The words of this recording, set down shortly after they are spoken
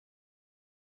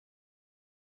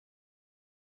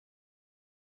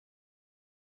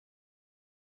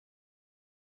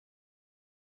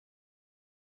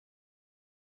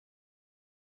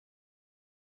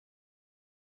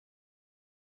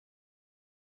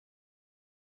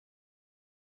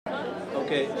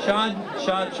Okay, Shad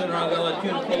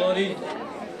Shanagalatun Kolori,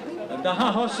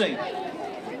 Daha Hosing,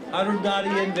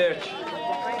 Haroutunian Verch.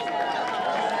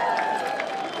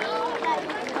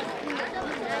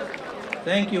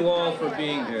 Thank you all for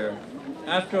being here.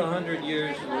 After 100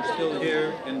 years, we're still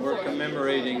here and we're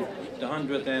commemorating the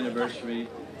 100th anniversary.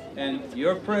 And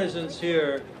your presence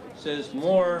here says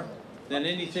more than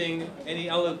anything any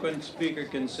eloquent speaker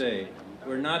can say.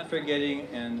 We're not forgetting,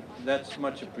 and that's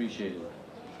much appreciated.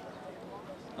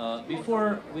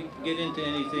 Before we get into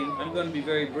anything, I'm going to be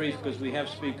very brief because we have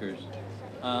speakers.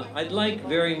 I'd like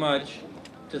very much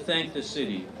to thank the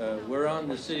city. We're on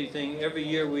the city thing. Every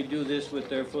year we do this with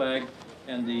their flag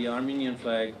and the Armenian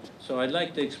flag. So I'd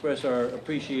like to express our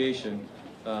appreciation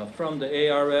from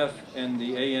the ARF and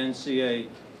the ANCA.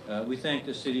 We thank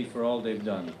the city for all they've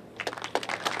done.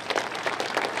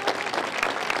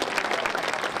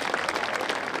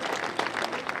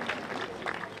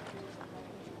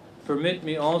 Permit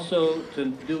me also to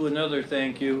do another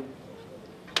thank you.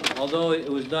 Although it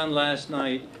was done last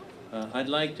night, I'd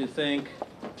like to thank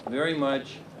very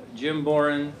much Jim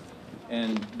Boren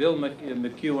and Bill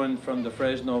McEwen from the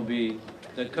Fresno Bee.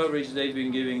 The coverage they've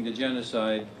been giving the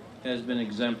genocide has been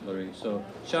exemplary. So,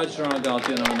 Shad Sharang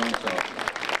Daltian on.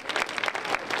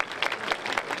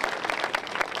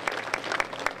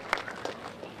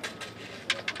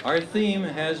 Our theme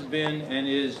has been and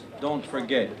is don't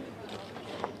forget.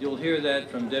 You'll hear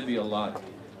that from Debbie a lot.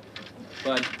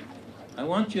 But I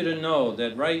want you to know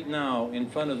that right now in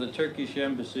front of the Turkish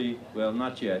embassy, well,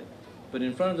 not yet, but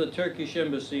in front of the Turkish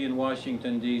embassy in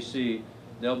Washington, D.C.,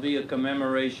 there'll be a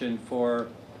commemoration for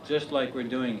just like we're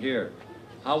doing here.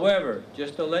 However,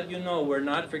 just to let you know, we're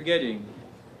not forgetting,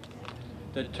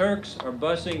 the Turks are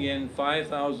busing in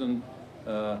 5,000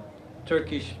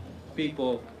 Turkish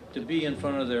people to be in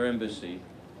front of their embassy.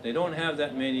 They don't have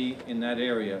that many in that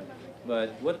area,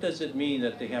 but what does it mean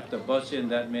that they have to bus in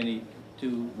that many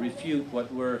to refute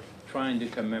what we're trying to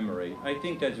commemorate? I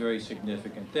think that's very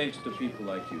significant, thanks to people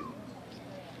like you.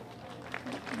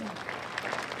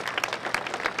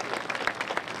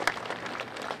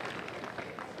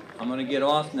 I'm going to get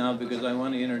off now because I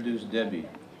want to introduce Debbie.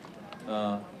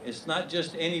 It's not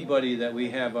just anybody that we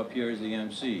have up here as the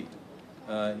MC.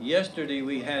 Yesterday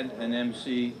we had an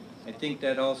MC, I think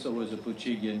that also was a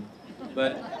Poochigian,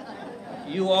 but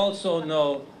you also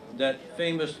know that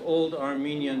famous old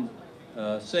Armenian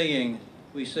saying,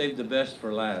 we save the best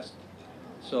for last.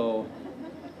 So,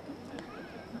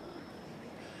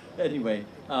 anyway,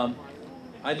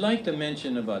 I'd like to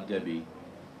mention about Debbie.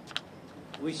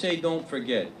 We say don't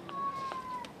forget.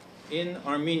 In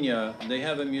Armenia, they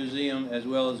have a museum as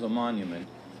well as a monument.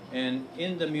 And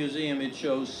in the museum, it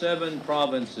shows 7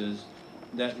 provinces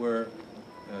that were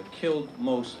killed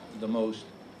the most.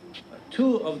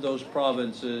 2 of those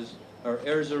provinces are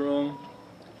Erzurum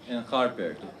and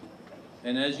Kharpert.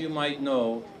 And as you might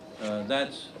know,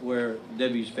 that's where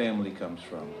Debbie's family comes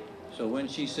from. So when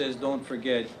she says don't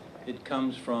forget, it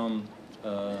comes from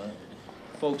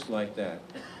folks like that.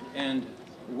 And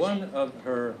one of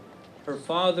her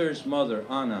father's mother,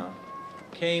 Anna,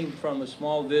 came from a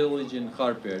small village in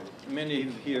Kharpert. Many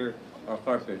of here are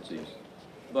Kharpertsis.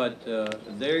 But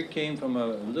they came from a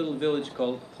little village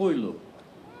called Huylu.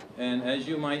 And as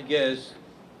you might guess,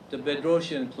 the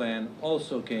Bedrosian clan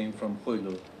also came from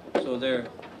Huylu. So they're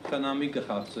Kanamika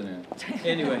Hatsinen.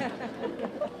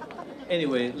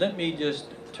 Anyway, let me just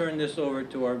turn this over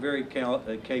to our very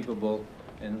capable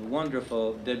and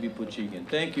wonderful Debbie Poochigian.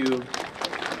 Thank you.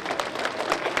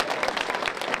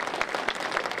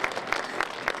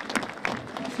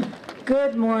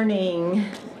 Good morning.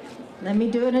 Let me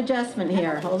do an adjustment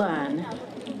here. Hold on.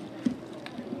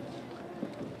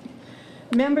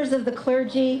 Members of the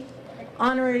clergy,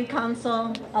 honorary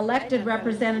council, elected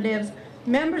representatives,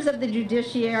 members of the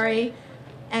judiciary,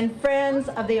 and friends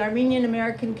of the Armenian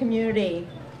American community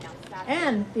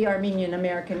and the Armenian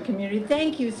American community,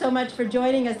 thank you so much for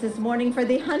joining us this morning for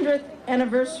the 100th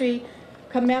anniversary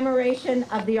commemoration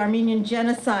of the Armenian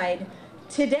Genocide.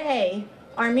 Today,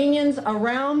 Armenians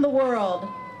around the world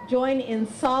join in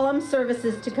solemn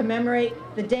services to commemorate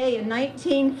the day in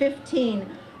 1915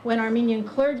 when Armenian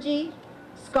clergy,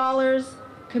 scholars,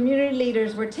 community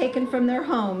leaders were taken from their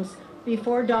homes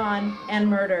before dawn and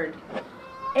murdered.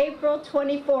 April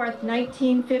 24th,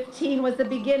 1915 was the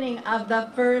beginning of the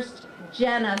first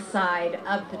genocide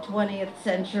of the 20th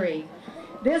century.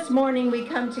 This morning we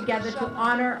come together to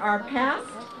honor our past.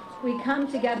 We come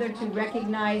together to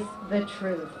recognize the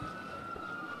truth.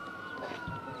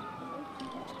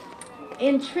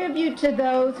 In tribute to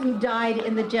those who died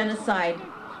in the genocide,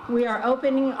 we are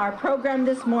opening our program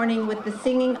this morning with the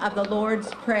singing of the Lord's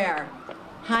Prayer.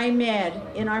 Hamed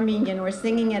in Armenian. We're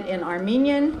singing it in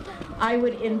Armenian. I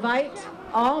would invite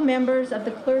all members of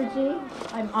the clergy.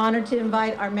 I'm honored to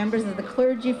invite our members of the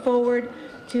clergy forward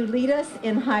to lead us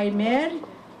in Hamed.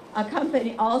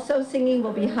 Also singing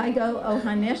will be Hygo,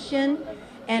 Ohannessian.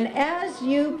 And as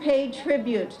you pay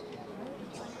tribute,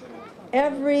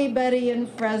 everybody in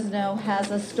Fresno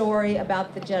has a story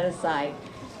about the genocide.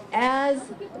 As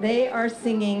they are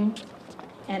singing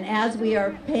and as we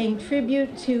are paying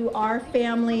tribute to our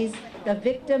families, the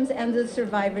victims and the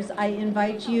survivors, I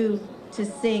invite you to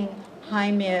sing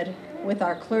Hamed with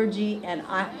our clergy and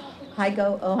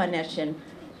Hygo Ohannessian.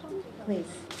 Please.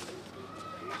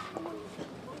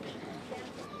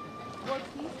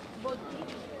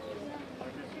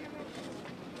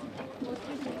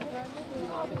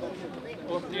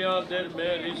 Ortia der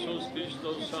Mer Jesus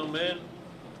Christus, Amen.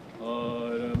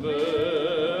 Armen.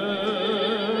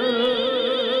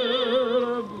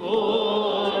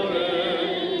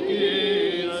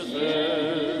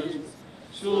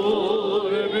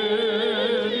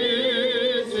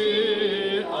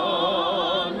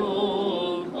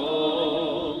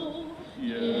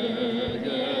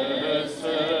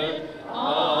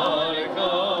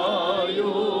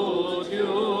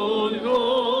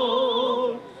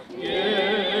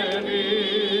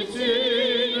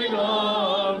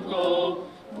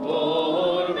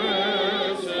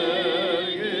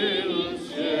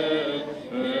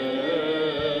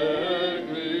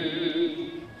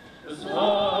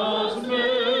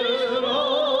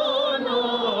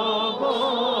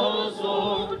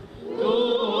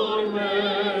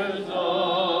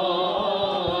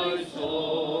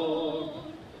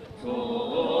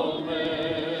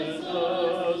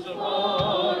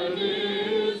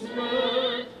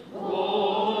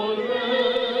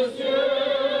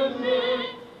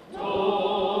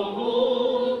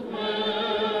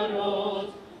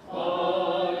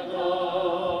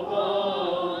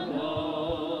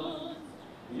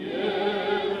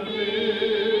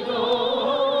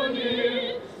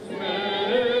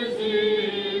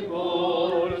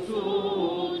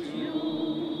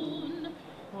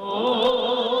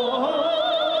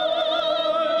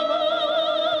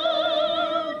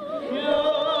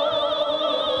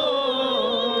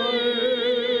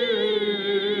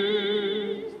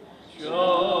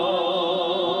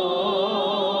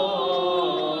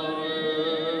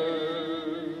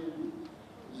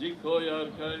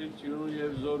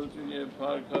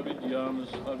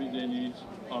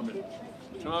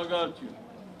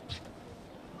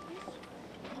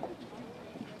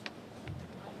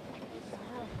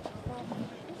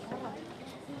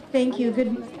 Thank you.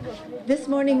 This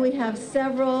morning we have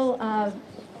several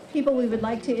people we would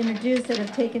like to introduce that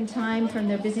have taken time from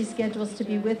their busy schedules to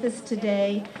be with us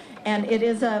today. And it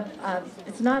is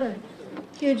it's not a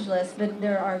huge list, but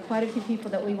there are quite a few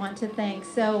people that we want to thank.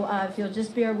 So if you'll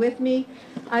just bear with me,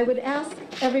 I would ask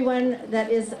everyone that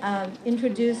is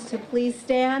introduced to please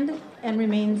stand and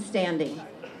remain standing.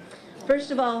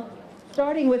 First of all,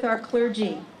 starting with our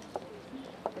clergy.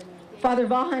 Father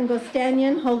Vahan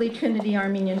Gostanian, Holy Trinity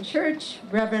Armenian Church,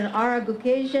 Reverend Ara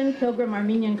Guekguezian, Pilgrim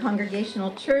Armenian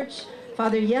Congregational Church,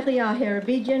 Father Yeghia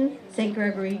Hairabedian, St.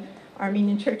 Gregory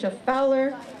Armenian Church of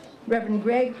Fowler, Reverend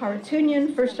Greg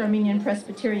Haroutunian, First Armenian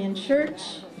Presbyterian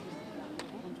Church,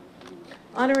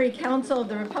 Honorary Council of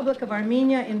the Republic of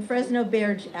Armenia in Fresno,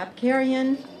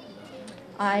 Berryhill.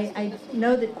 I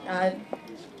know that,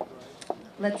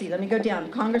 let's see, let me go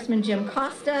down. Congressman Jim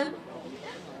Costa.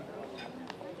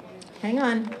 Hang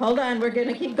on, hold on, we're going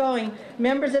to keep going.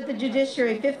 Members of the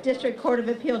Judiciary, 5th District Court of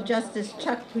Appeal Justice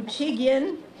Chuck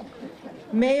Poochigian,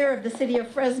 Mayor of the City of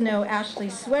Fresno, Ashley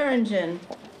Swearengin,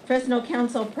 Fresno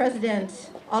Council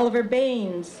President Oliver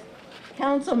Baines,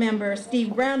 Council Member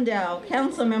Steve Brandau,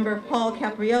 Council Member Paul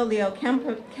Capriolio,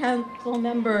 Council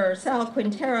Member Sal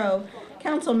Quintero,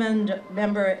 Council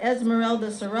Member Esmeralda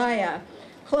Soraya,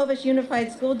 Clovis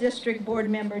Unified School District Board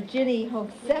Member Ginny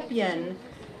Hovsepian.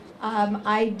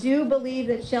 I do believe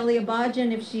that Shelley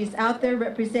Abajan, if she's out there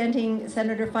representing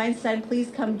Senator Feinstein,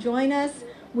 please come join us.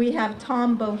 We have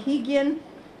Tom Bohegian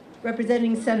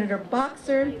representing Senator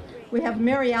Boxer. We have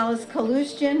MaryAlice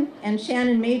Kaloostian and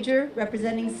Shannon Major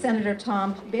representing Senator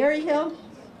Tom Berryhill.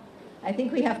 I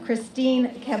think we have Christine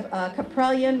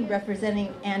Caprellian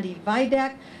representing Andy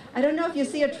Videk. I don't know if you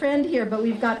see a trend here, but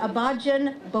we've got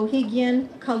Abajan, Bohegian,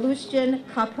 Kaloostian,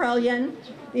 Caprellian.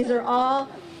 These are all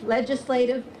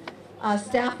legislative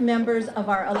staff members of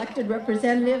our elected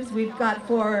representatives. We've got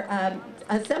for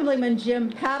Assemblyman Jim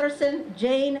Patterson,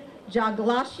 Jane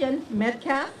Jaglashian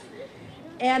Metcalf.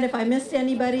 And if I missed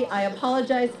anybody, I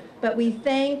apologize, but we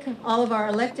thank all of our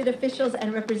elected officials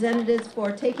and representatives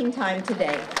for taking time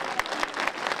today.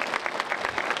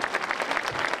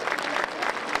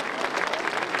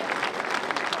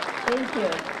 Thank you.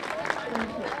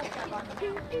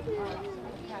 Thank you.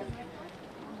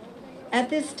 At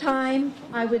this time,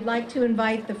 I would like to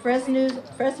invite the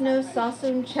Fresno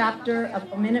Sassoon chapter of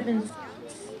Homenetmen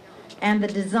and the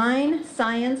Design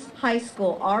Science High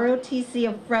School, ROTC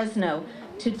of Fresno,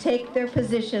 to take their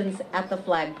positions at the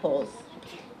flagpoles.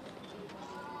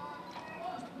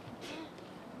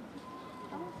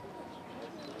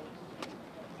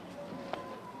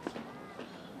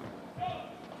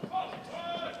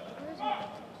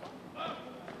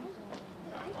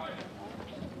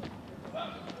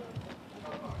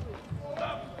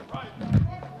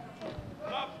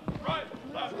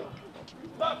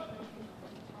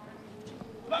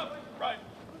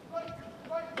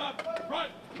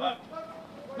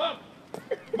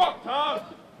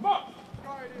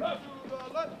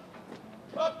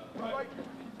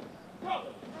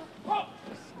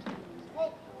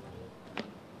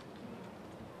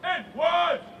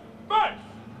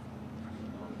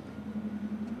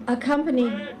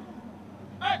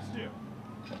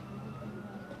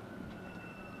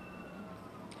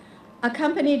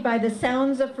 Accompanied by the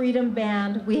Sounds of Freedom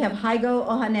Band, we have Hygo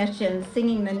Ohannessian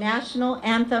singing the national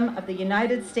anthem of the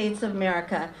United States of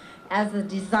America as the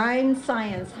Design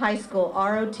Science High School,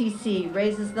 ROTC,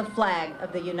 raises the flag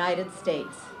of the United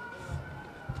States.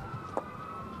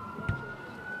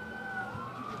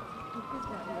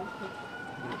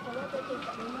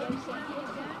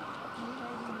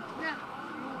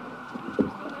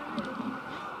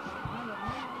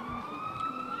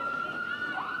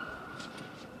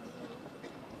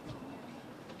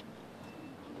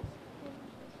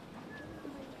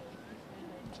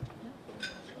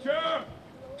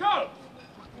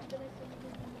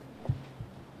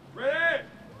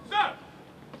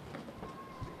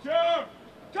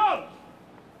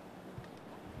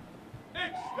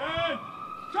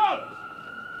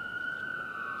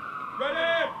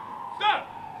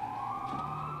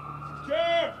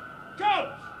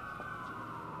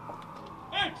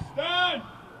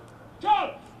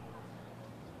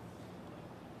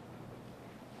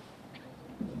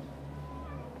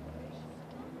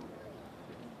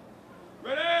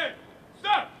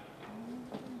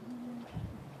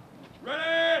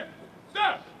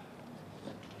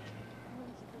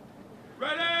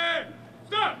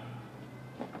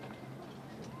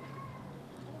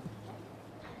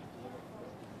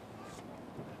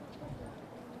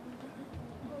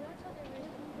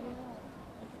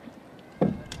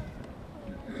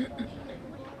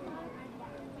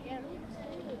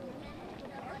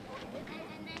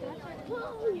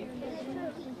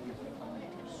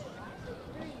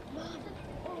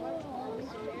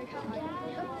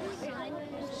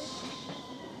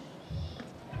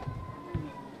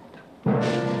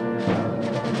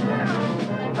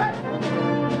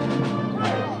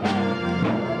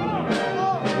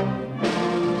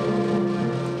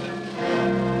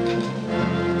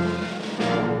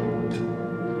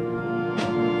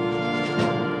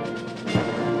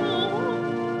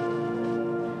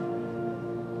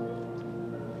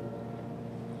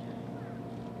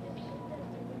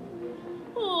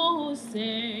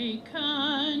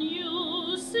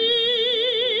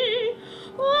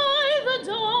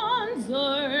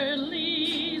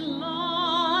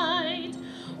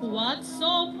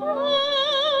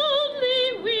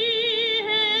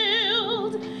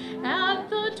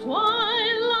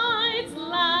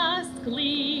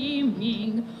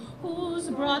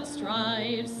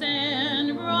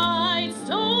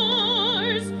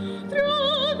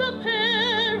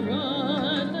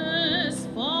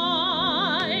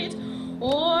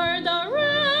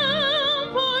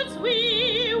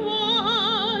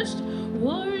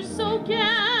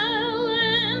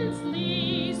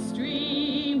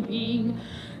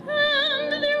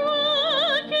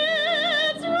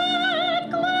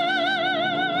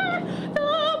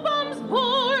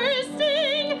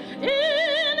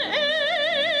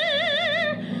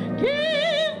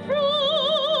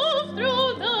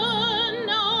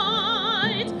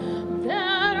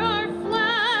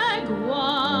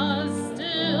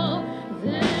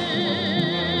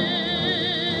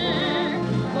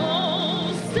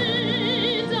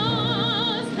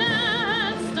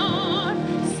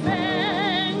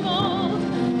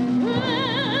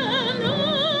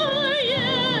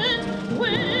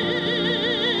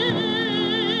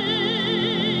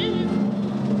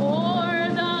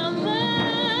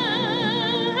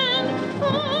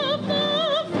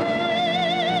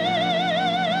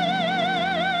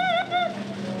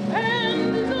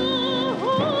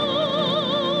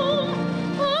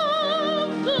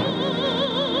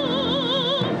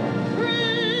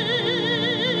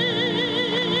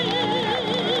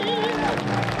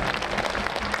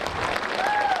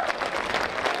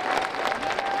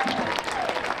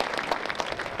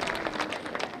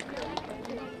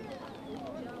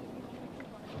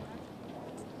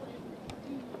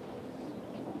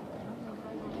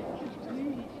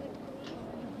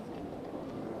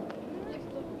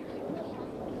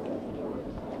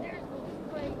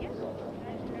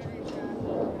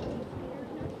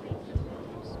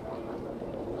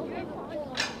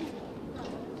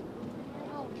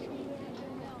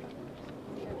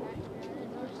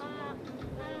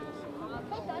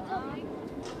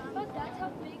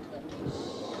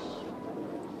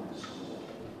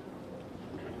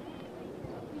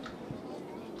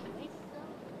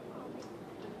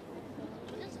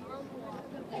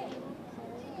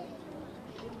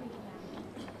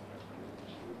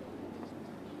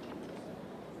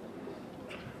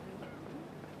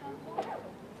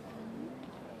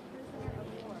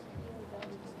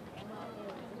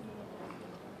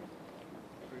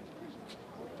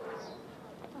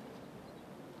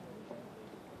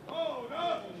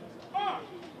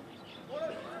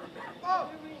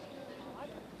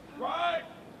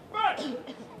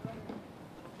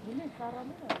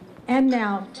 And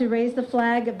now, to raise the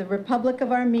flag of the Republic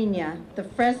of Armenia, the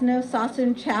Fresno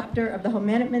Sasun chapter of the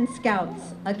Homenetmen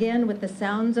Scouts, again with the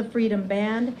Sounds of Freedom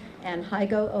Band and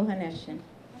Hygo Ohannessian.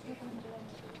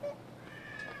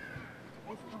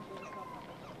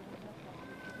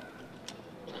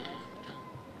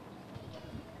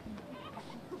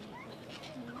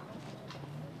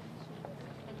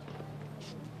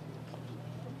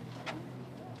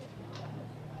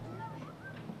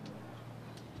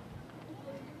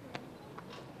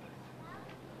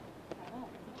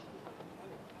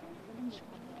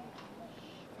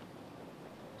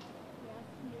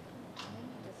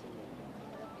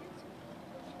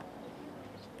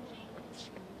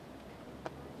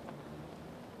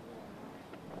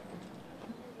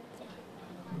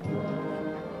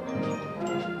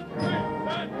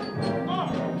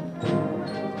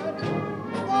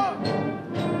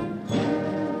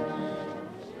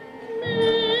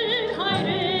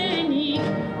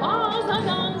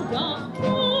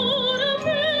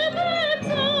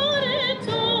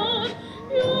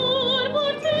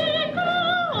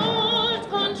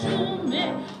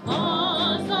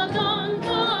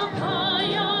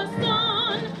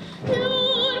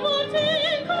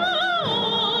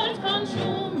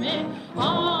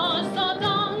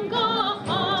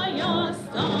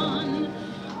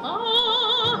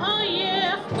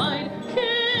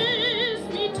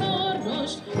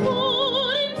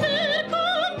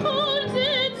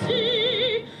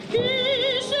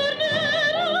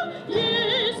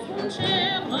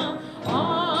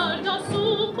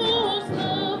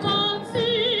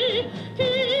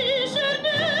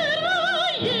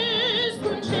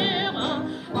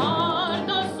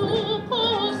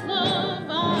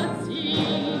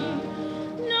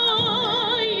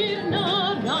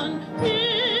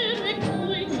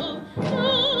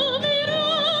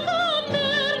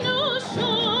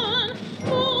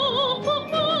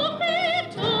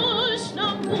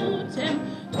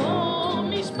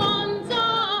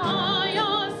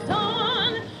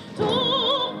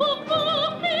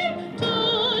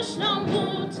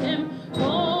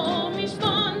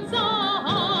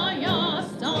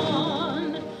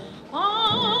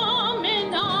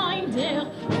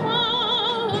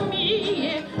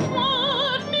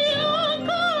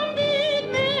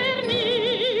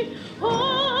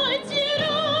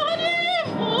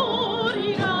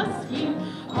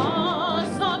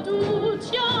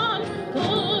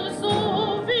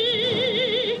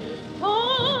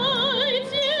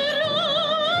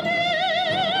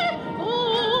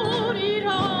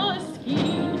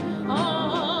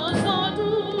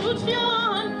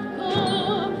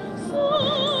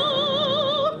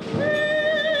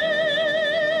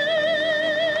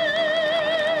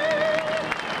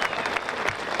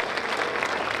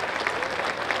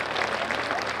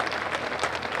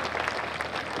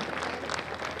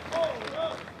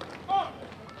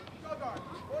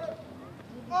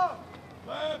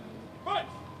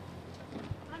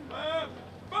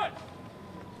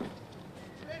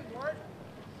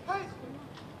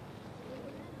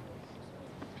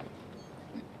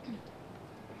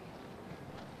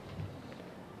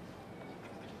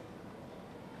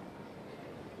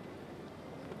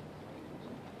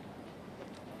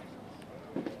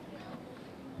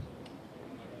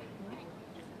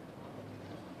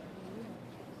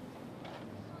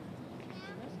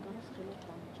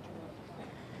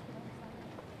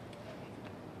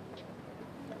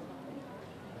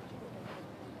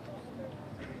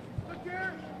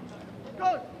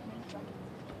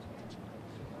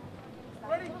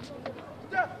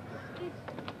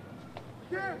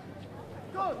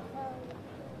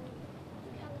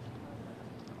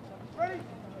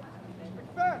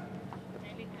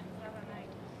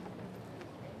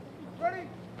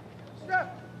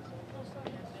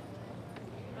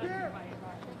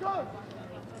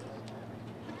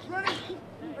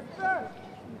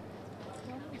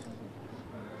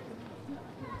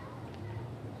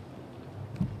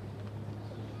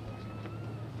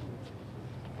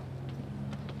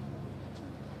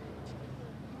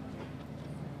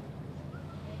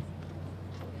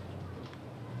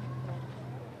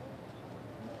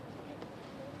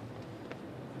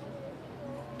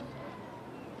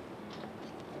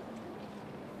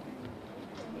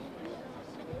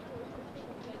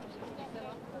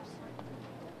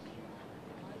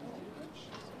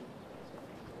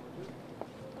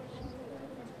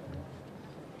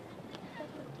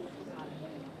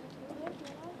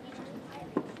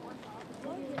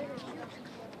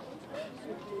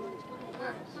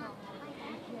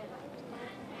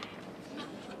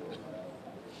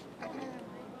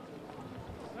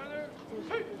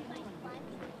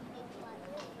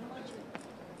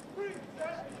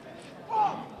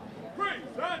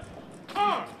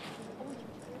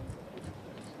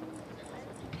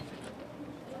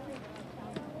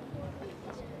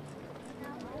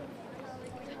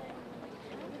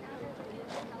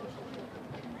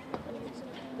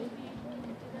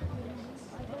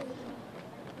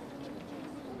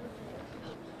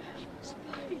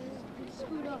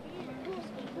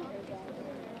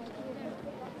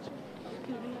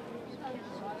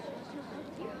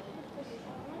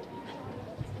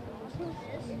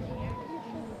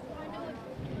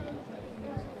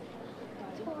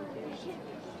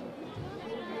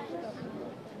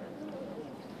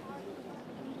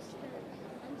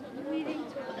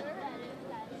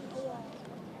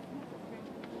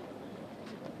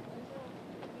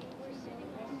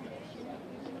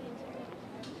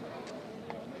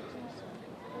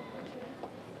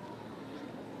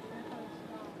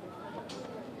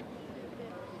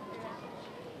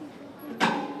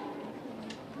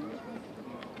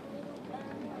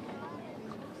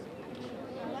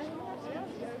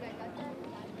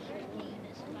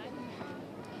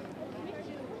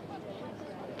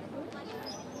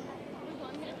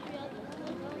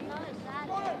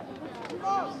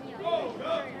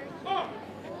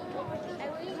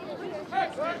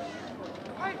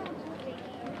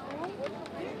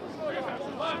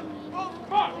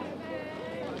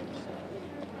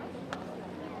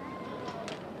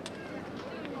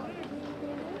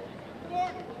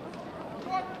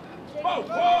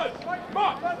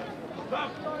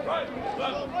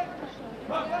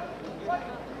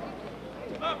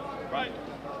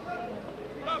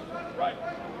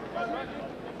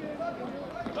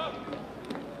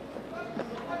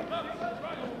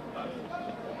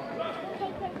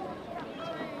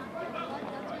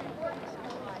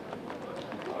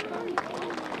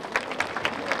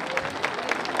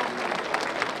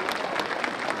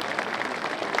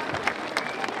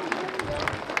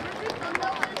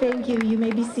 Thank you. You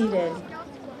may be seated.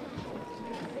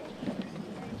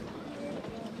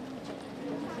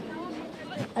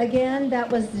 Again, that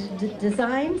was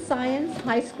Design Science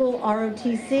High School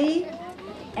ROTC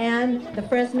and the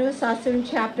Fresno Sassoon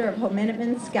chapter of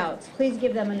Homenetmen Scouts. Please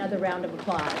give them another round of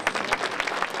applause.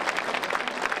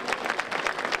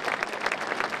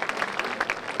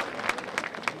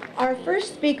 Our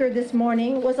first speaker this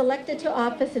morning was elected to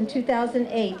office in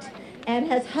 2008 and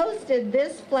has hosted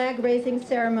this flag-raising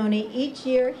ceremony each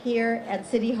year here at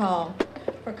City Hall.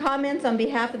 For comments on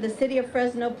behalf of the City of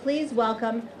Fresno, please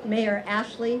welcome Mayor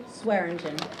Ashley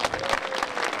Swearengin.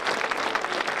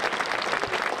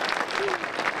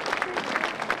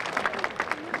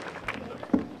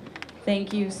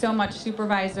 Thank you so much,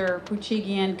 Supervisor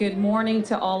Poochigian. Good morning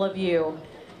to all of you.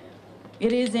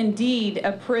 It is indeed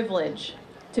a privilege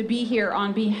to be here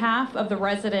on behalf of the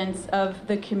residents of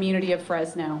the community of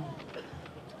Fresno.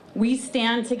 We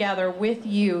stand together with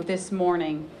you this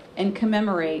morning and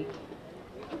commemorate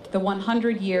the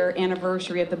 100-year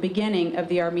anniversary of the beginning of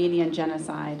the Armenian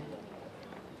Genocide.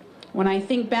 When I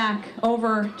think back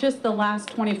over just the last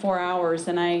 24 hours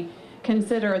and I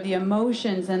consider the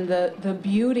emotions and the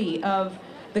beauty of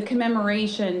the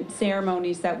commemoration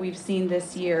ceremonies that we've seen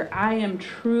this year, I am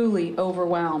truly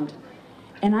overwhelmed.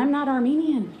 And I'm not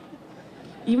Armenian,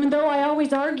 even though I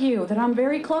always argue that I'm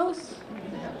very close.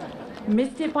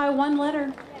 Missed it by one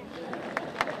letter.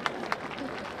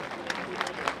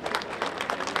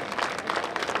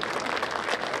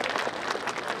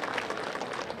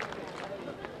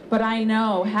 But I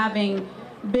know, having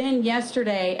been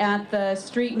yesterday at the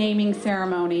street naming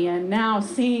ceremony and now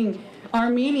seeing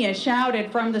Armenia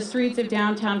shouted from the streets of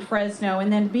downtown Fresno,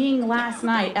 and then being last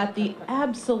night at the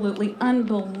absolutely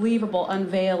unbelievable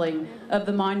unveiling of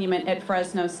the monument at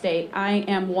Fresno State, I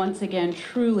am once again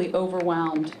truly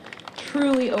overwhelmed.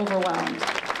 Truly overwhelmed.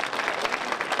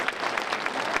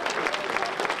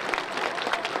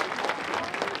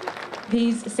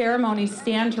 These ceremonies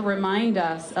stand to remind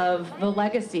us of the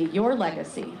legacy, your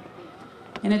legacy.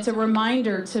 And it's a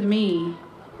reminder to me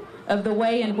of the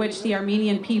way in which the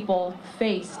Armenian people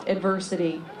faced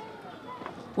adversity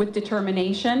with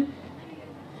determination,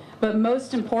 but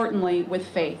most importantly, with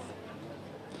faith.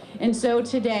 And so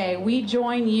today, we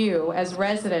join you as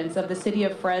residents of the city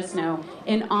of Fresno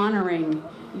in honoring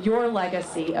your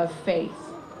legacy of faith.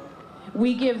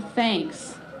 We give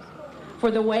thanks for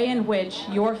the way in which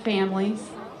your families,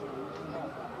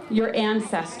 your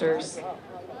ancestors,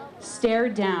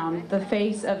 stared down the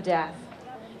face of death,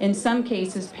 in some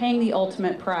cases paying the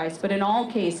ultimate price, but in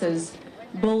all cases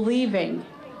believing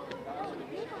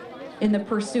in the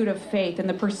pursuit of faith, in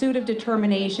the pursuit of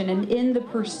determination, and in the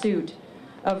pursuit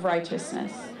of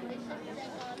righteousness.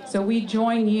 So we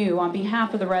join you on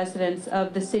behalf of the residents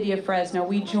of the city of Fresno.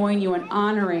 We join you in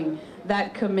honoring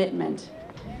that commitment,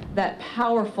 that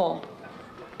powerful,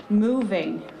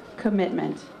 moving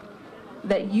commitment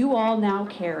that you all now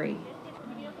carry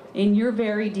in your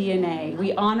very DNA.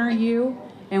 We honor you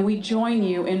and we join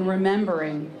you in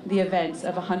remembering the events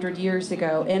of 100 years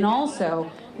ago. And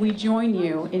also, we join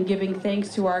you in giving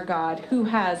thanks to our God, who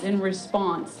has, in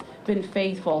response, been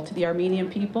faithful to the Armenian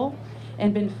people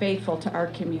and been faithful to our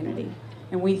community.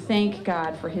 And we thank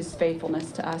God for his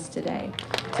faithfulness to us today.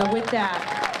 So with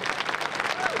that,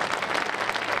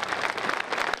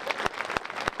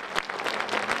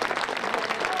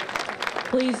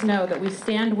 please know that we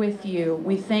stand with you.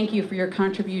 We thank you for your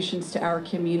contributions to our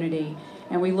community,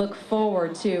 and we look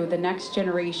forward to the next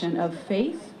generation of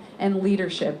faith and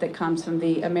leadership that comes from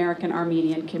the American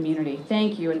Armenian community.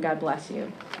 Thank you, and God bless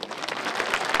you.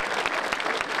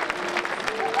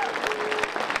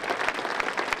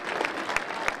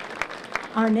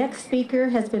 Our next speaker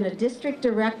has been a district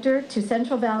director to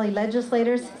Central Valley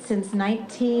legislators since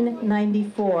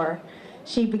 1994.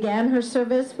 She began her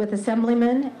service with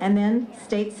Assemblyman and then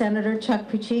State Senator Chuck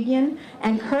Poochigian,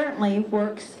 and currently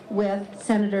works with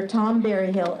Senator Tom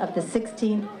Berryhill of the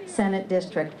 16th Senate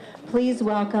District. Please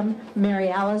welcome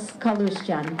MaryAlice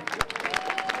Kaloostian.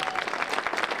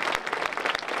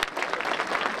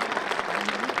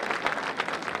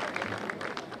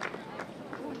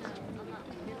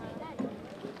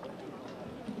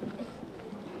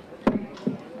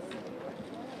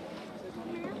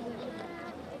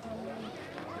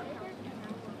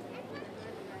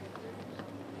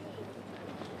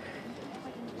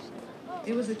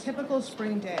 It was a typical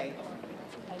spring day.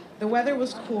 The weather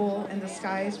was cool and the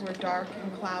skies were dark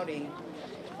and cloudy.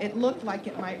 It looked like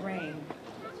it might rain.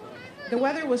 The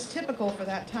weather was typical for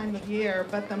that time of year,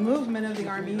 but the movement of the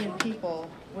Armenian people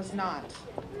was not.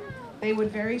 They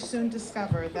would very soon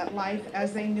discover that life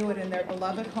as they knew it in their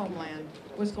beloved homeland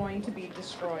was going to be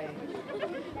destroyed.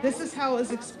 This is how it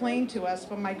was explained to us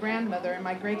by my grandmother and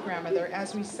my great-grandmother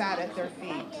as we sat at their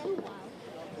feet.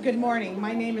 Good morning,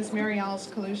 my name is MaryAlice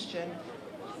Kaloostian,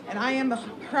 and I am a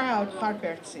proud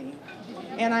Hairabedian,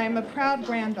 and I am a proud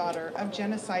granddaughter of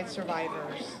genocide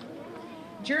survivors.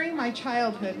 During my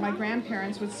childhood, my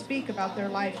grandparents would speak about their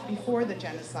life before the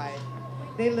genocide.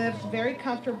 They lived very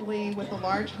comfortably with a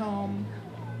large home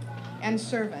and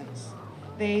servants.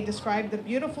 They described the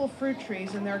beautiful fruit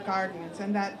trees in their gardens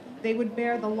and that they would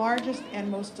bear the largest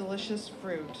and most delicious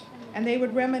fruit. And they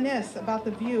would reminisce about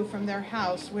the view from their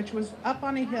house, which was up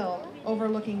on a hill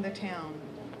overlooking the town.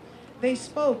 They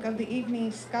spoke of the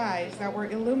evening skies that were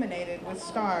illuminated with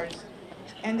stars,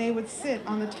 and they would sit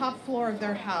on the top floor of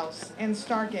their house and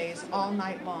stargaze all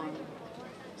night long.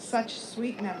 Such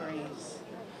sweet memories.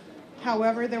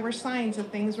 However, there were signs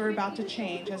that things were about to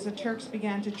change as the Turks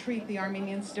began to treat the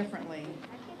Armenians differently.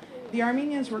 The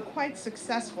Armenians were quite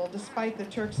successful despite the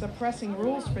Turks oppressing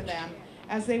rules for them,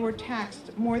 as they were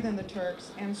taxed more than the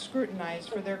Turks and scrutinized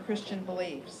for their Christian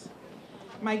beliefs.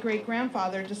 My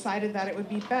great-grandfather decided that it would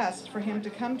be best for him to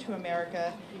come to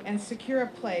America and secure a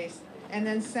place and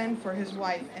then send for his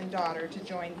wife and daughter to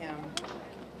join him.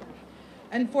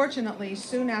 Unfortunately,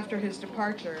 soon after his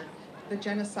departure, the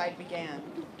genocide began.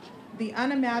 The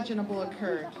unimaginable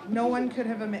occurred. No one could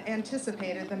have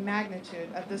anticipated the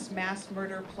magnitude of this mass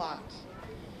murder plot.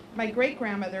 My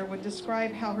great-grandmother would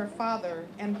describe how her father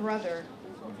and brother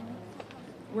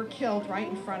were killed right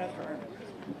in front of her.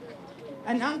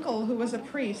 An uncle who was a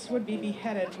priest would be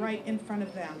beheaded right in front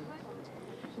of them.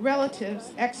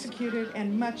 Relatives executed,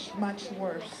 and much, much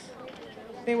worse.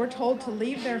 They were told to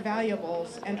leave their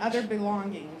valuables and other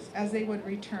belongings as they would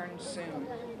return soon.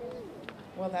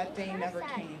 Well, that day never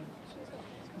came.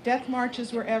 Death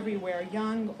marches were everywhere,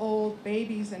 young, old,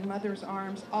 babies in mothers'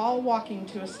 arms, all walking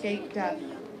to escape death,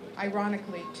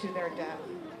 ironically to their death.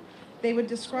 They would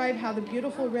describe how the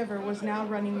beautiful river was now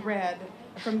running red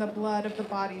from the blood of the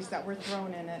bodies that were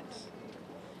thrown in it.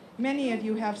 Many of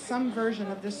you have some version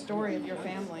of this story of your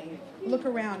family. Look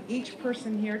around. Each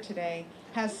person here today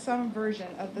has some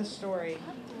version of this story.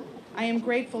 I am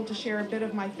grateful to share a bit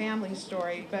of my family's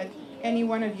story, but any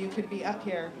one of you could be up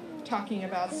here talking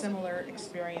about similar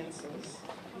experiences.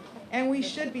 And we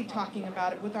should be talking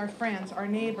about it with our friends, our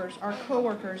neighbors, our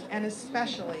coworkers, and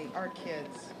especially our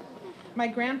kids. My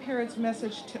grandparents'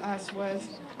 message to us was,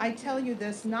 I tell you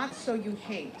this not so you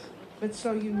hate, but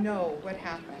so you know what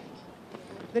happened.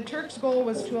 The Turks' goal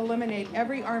was to eliminate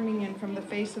every Armenian from the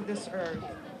face of this earth.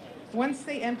 Once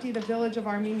they emptied a village of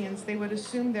Armenians, they would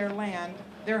assume their land,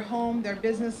 their home, their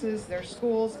businesses, their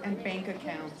schools, and bank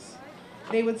accounts.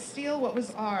 They would steal what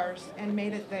was ours and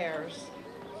made it theirs.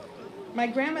 My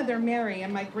grandmother Mary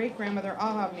and my great-grandmother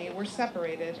Ahami were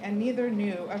separated, and neither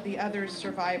knew of the other's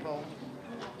survival.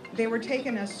 They were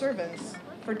taken as servants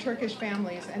for Turkish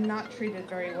families and not treated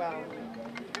very well.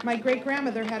 My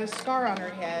great-grandmother had a scar on her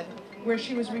head where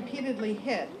she was repeatedly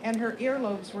hit, and her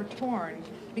earlobes were torn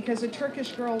because a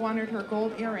Turkish girl wanted her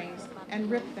gold earrings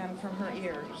and ripped them from her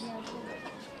ears.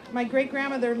 My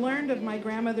great-grandmother learned of my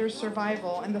grandmother's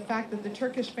survival and the fact that the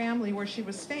Turkish family where she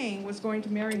was staying was going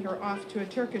to marry her off to a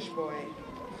Turkish boy.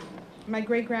 my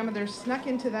great-grandmother snuck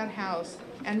into that house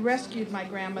and rescued my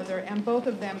grandmother, and both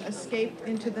of them escaped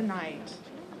into the night.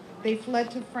 They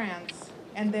fled to France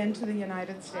and then to the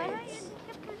United States.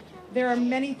 There are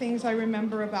many things I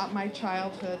remember about my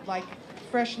childhood, like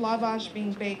fresh lavash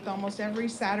being baked almost every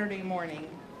Saturday morning,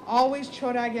 always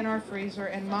chorag in our freezer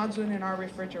and madzun in our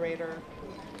refrigerator.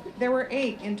 There were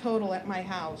 8 in total at my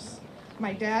house.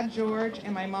 My dad, George,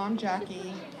 and my mom,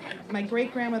 Jackie, my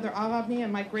great-grandmother, Aravni,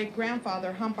 and my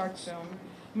great-grandfather, Hampartsum,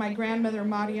 my grandmother,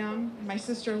 Mariam, my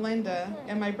sister, Linda,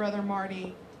 and my brother,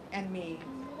 Marty, and me.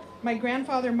 My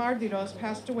grandfather, Mardiros,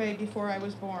 passed away before I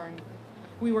was born.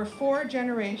 We were 4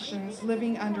 generations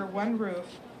living under one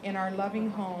roof in our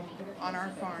loving home on our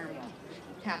farm,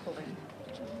 happily.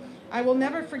 I will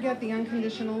never forget the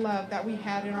unconditional love that we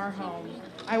had in our home.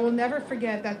 I will never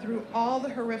forget that through all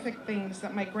the horrific things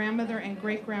that my grandmother and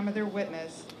great-grandmother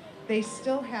witnessed, they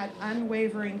still had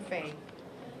unwavering faith.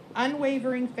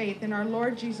 Unwavering faith in our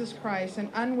Lord Jesus Christ and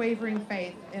unwavering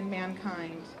faith in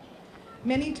mankind.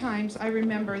 Many times I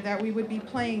remember that we would be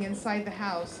playing inside the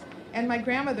house, and my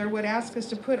grandmother would ask us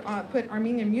to put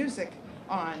Armenian music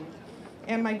on.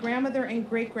 And my grandmother and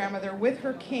great-grandmother, with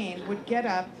her cane, would get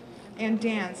up and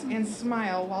dance and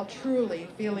smile while truly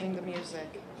feeling the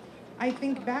music. I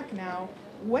think back now,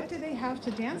 what did they have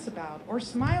to dance about or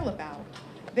smile about?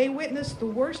 They witnessed the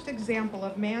worst example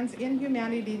of man's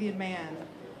inhumanity to man,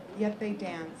 yet they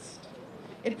danced.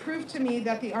 It proved to me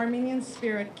that the Armenian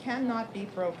spirit cannot be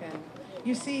broken.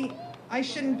 You see, I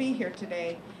shouldn't be here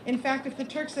today. In fact, if the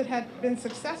Turks had been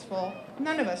successful,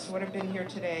 none of us would have been here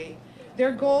today.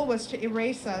 Their goal was to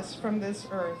erase us from this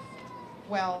earth.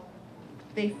 Well,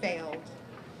 they failed.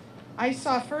 I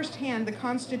saw firsthand the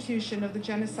constitution of the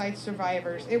genocide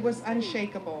survivors. It was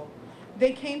unshakable.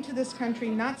 They came to this country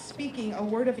not speaking a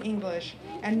word of English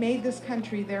and made this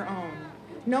country their own.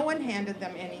 No one handed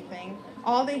them anything.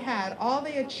 All they had, all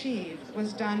they achieved,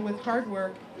 was done with hard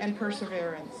work and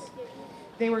perseverance.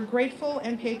 They were grateful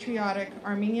and patriotic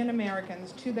Armenian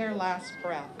Americans to their last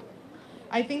breath.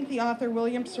 I think the author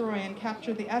William Saroyan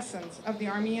captured the essence of the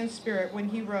Armenian spirit when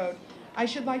he wrote, "I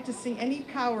should like to see any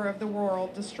power of the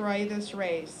world destroy this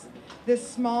race, this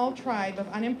small tribe of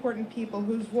unimportant people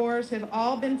whose wars have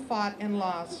all been fought and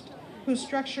lost, whose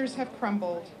structures have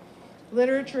crumbled.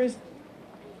 Literature is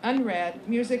unread,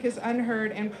 music is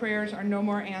unheard, and prayers are no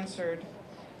more answered.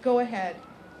 Go ahead,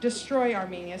 destroy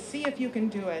Armenia, see if you can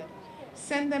do it.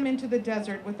 Send them into the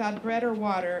desert without bread or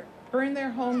water, burn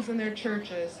their homes and their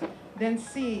churches, then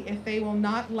see if they will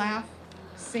not laugh,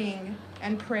 sing,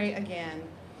 and pray again.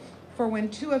 For when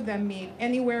 2 of them meet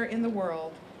anywhere in the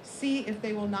world, see if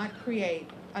they will not create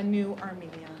a new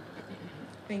Armenia."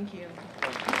 Thank you.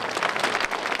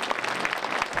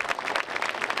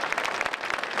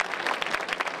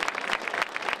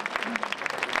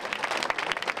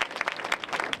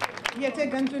 Եթե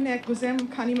գնդունեք գուզեմ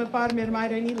քանի մպար մեր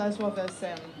մայրենի լեզվով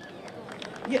ասեմ։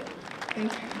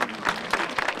 Thank you.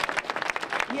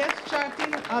 Ես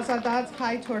ճարտին ազատած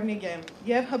հայ թորնիկ եմ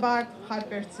եւ հբարդ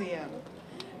խարպերցի եմ։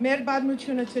 Մեր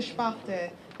բادմությունը ճշմարտ է,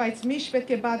 բայց միշտ պետք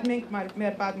է բادմենք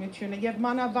մեր բادմությունը եւ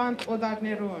մանավանդ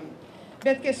օդարներուն։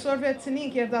 Պետք է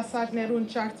սորվեցնենք եւ դասարներուն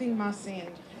ճարտին մասին,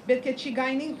 պետք է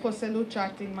չգայնենք խոսելու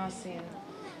ճարտին մասին։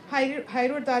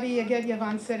 100 տարի եկել եւ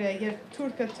անցել է եւ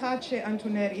թուրքը թաչ է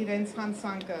ընդունել իրենց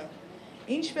հանցանքը։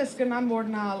 Ինչպես կնամ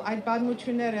մոռնալ այդ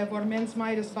բادմությունները, որ մենց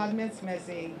մայրս բادմեց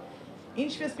մեզի։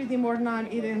 Ինչպես պիտի մոռնամ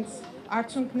իրենց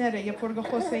արցունքները, երբ որ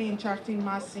գխոսեին ճարտին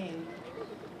մասին։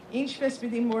 Ինչպես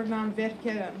պիտի մոռնամ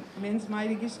վերքերը մենց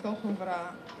մայրիկիս գլխուն վրա,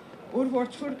 ուր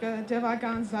որ թուրքը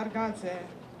դևական զարգաց է։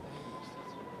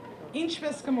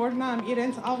 Ինչպես կմոռնամ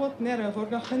իրենց աղոթները, որ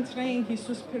գխնդրեին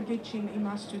Հիսուս Փրկիչին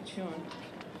իմաստություն։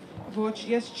 Ոչ,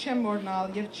 ես չեմ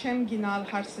մոռնալ եւ չեմ գինալ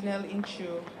հարցնել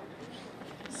ինչու։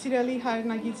 Սիրելի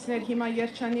հայրենագիտներ, հիմա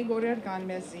երջանիկ օրեր կան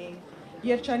մեզի։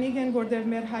 Երջանիկ են, որտեղ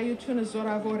մեր հայությունը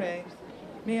զորավոր է,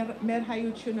 մեր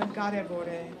հայությունը կարևոր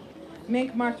է։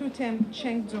 Մենք մարդու թեմ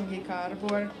չենք ձունգիկար,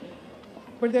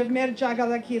 որտեղ մեր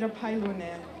ճակատագիրը փայլուն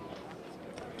է։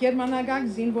 Գերմանական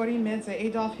զինվորի մեծը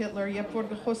Adolf Hitler, երբ որ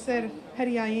խոսեր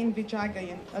հրեային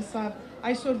վիճակին, ասավ,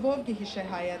 այսօր ով կհիշե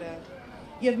հայերը։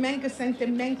 Եվ մենք կսենք, թե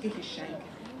մենք կհիշենք։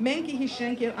 Մենք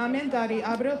կհիշենք եւ ամեն տարի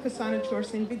ապրիլ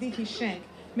 24-ին պիտի հիշենք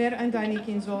մեր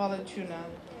ընտանիքին զոհալությունը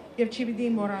եւ չպիտի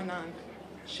մոռանանք։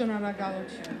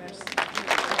 Շնորհակալություն, մերսի։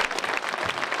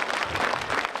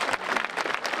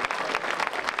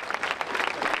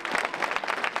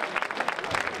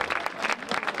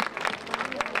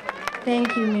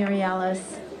 Thank you,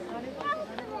 MaryAlice.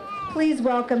 Please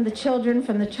welcome the children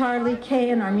from the Charlie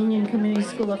Keyan Armenian Community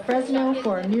School of Fresno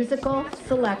for a musical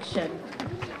selection.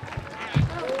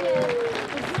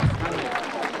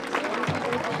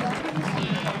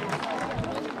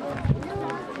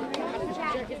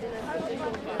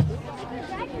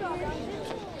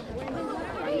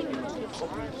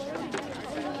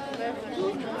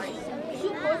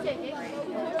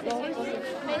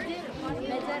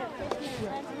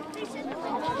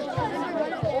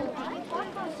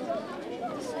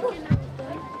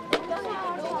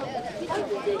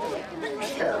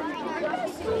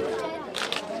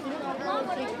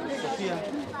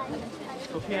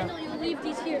 Sophia. No, you leave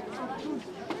these here.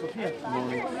 Sophia.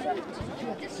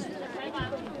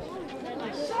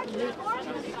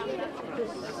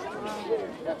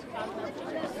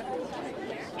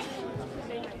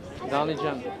 Donnie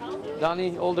Jan.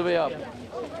 Donnie, all the way up.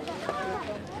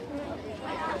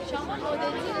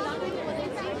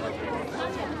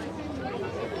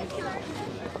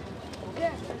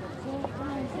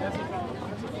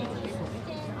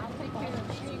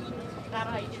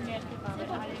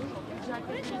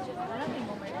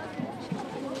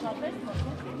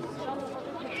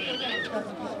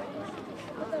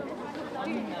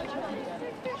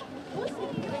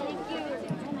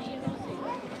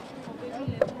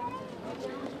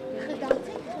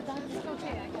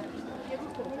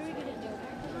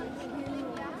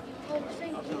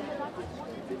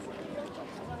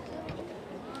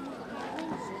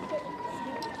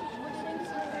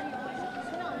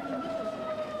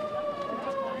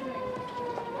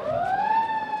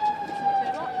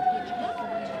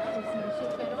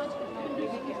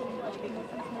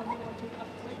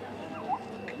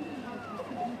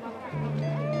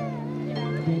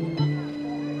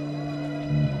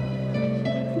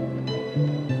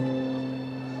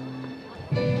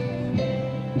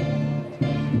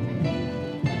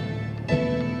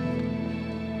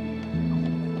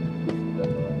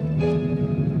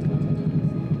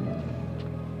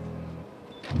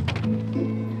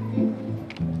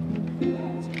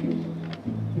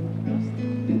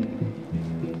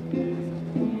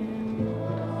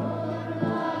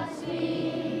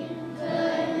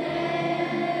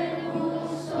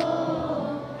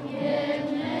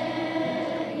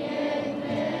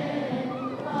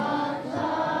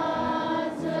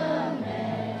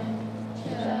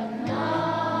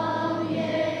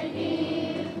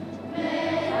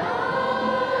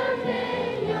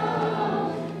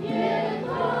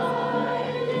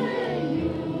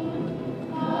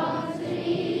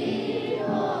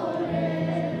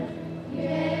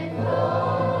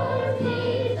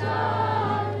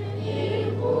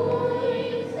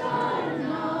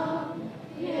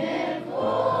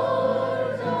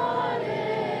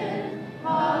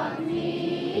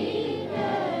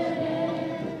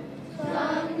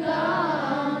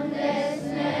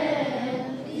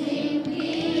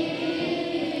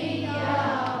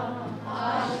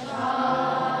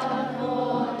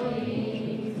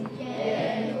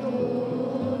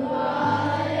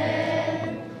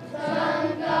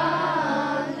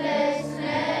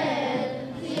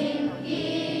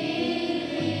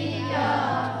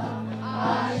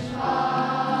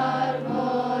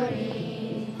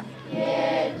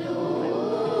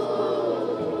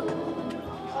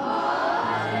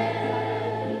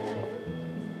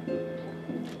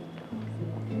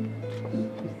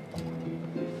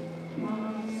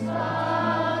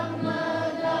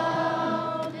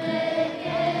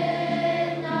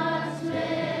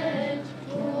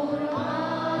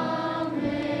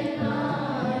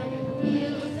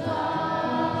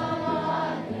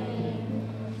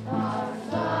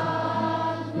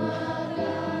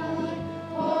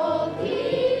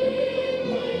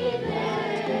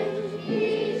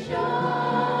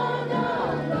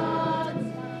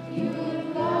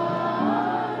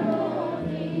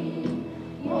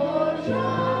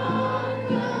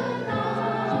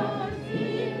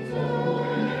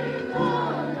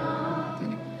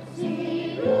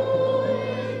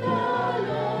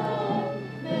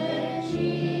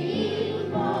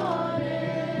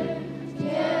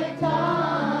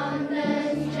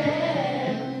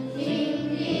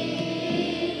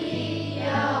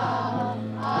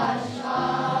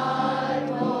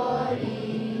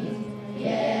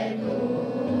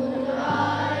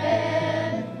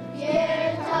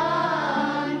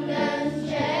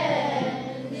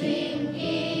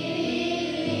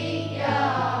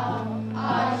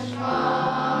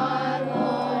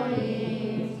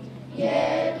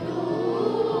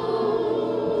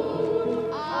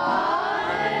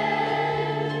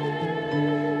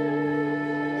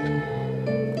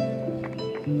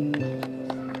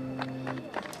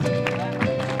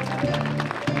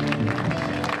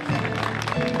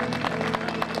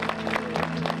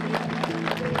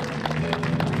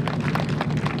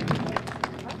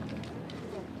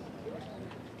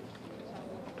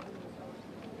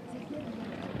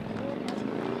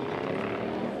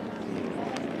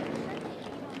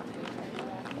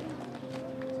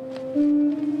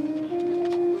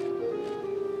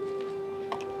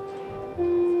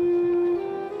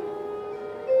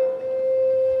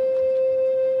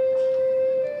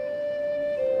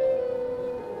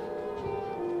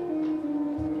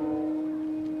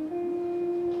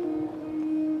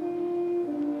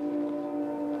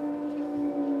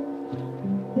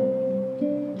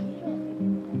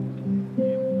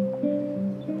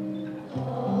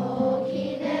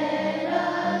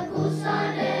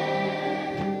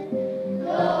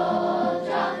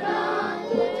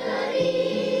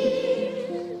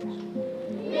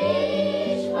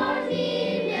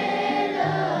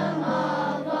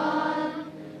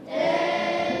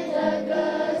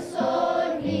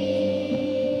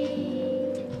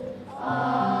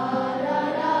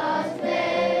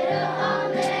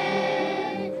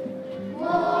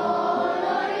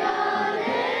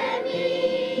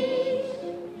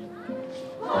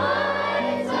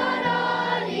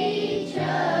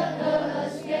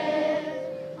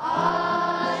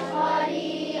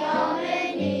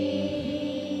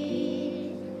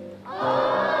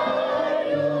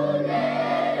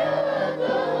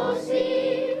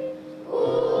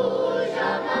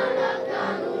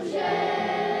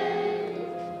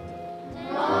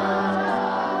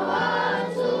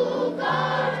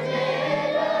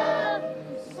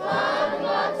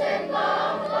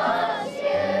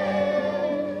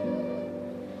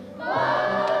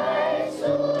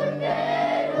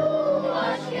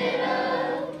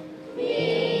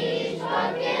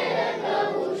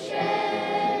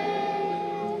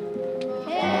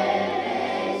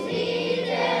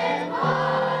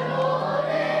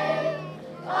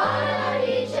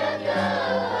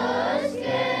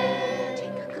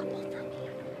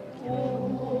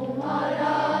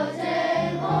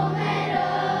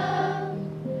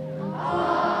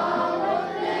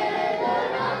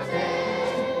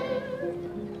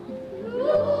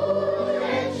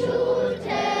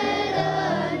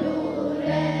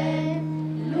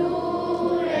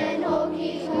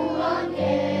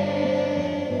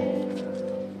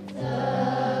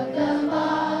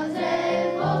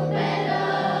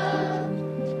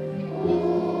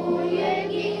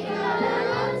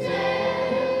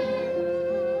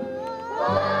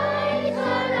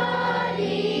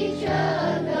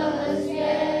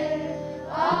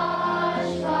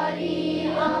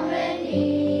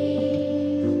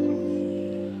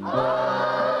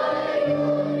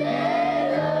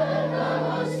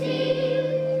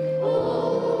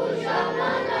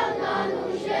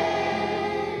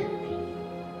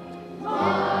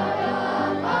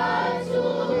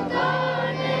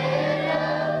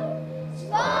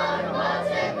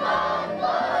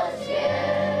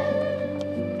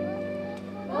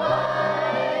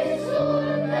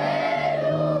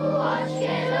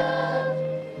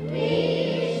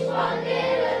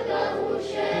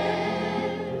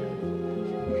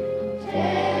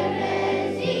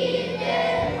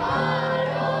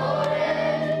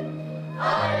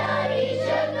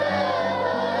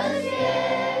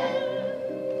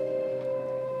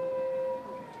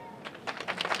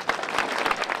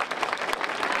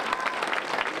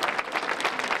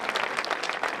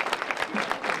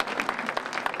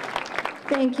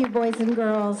 Thank you, boys and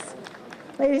girls.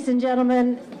 Ladies and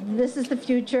gentlemen, this is the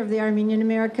future of the Armenian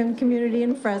American community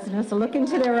in Fresno, so look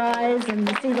into their eyes and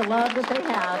see the love that they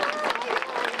have.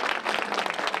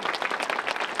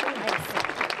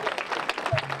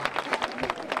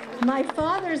 My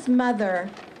father's mother,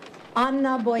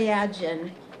 Anna Boyagian,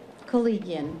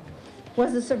 Kaloostian,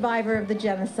 was a survivor of the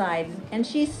genocide, and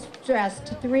she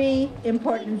stressed 3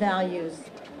 important values: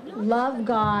 love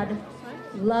God,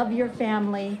 love your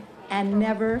family, and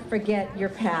never forget your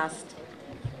past.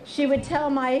 She would tell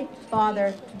my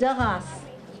father, Daras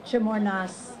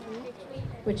Chamornas,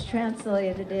 which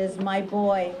translated is, my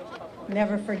boy,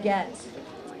 never forget.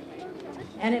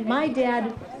 And my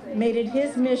dad made it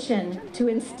his mission to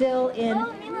instill in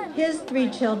his 3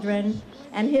 children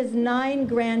and his 9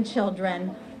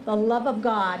 grandchildren the love of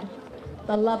God,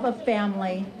 the love of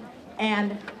family,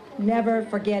 and never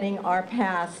forgetting our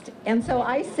past. And so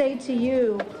I say to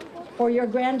you, for your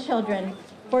grandchildren,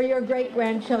 for your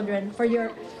great-grandchildren, for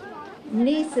your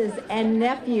nieces and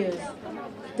nephews,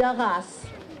 Daras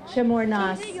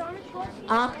Chamornas,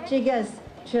 Achjigas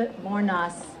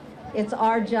Chamornas, it's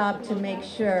our job to make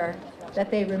sure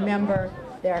that they remember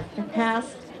their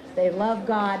past, they love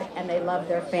God, and they love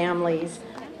their families.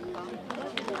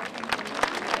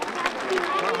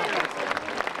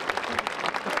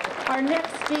 Our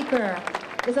next speaker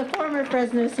is a former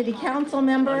Fresno City Council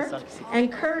member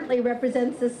and currently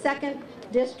represents the 2nd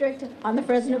District on the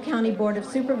Fresno County Board of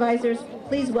Supervisors.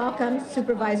 Please welcome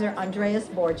Supervisor Andreas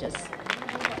Borgeas.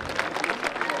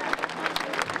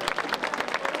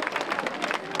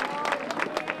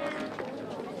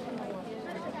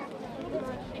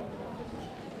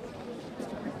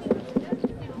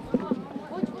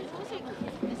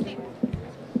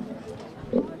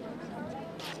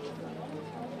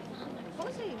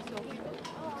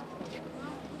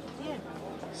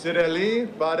 Sireli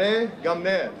Bare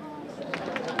Gamner.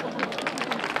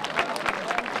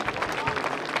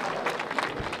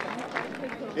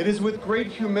 It is with great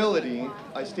humility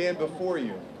I stand before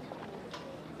you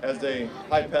as a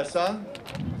High Pesa,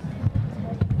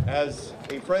 as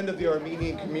a friend of the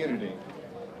Armenian community,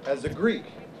 as a Greek,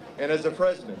 and as a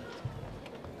Fresno.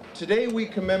 Today we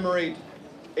commemorate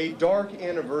a dark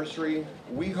anniversary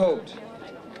we hoped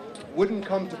wouldn't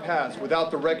come to pass without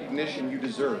the recognition you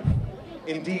deserve.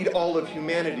 Indeed, all of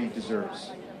humanity deserves.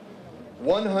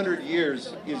 100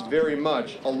 years is very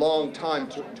much a long time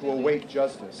to await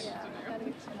justice.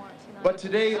 But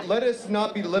today, let us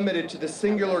not be limited to the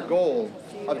singular goal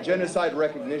of genocide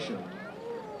recognition.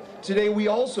 Today, we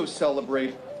also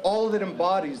celebrate all that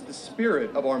embodies the spirit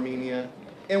of Armenia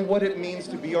and what it means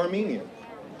to be Armenian.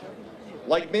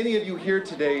 Like many of you here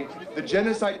today, the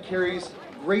genocide carries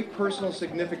great personal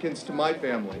significance to my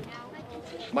family.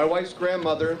 My wife's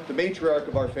grandmother, the matriarch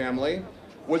of our family,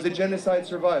 was a genocide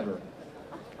survivor.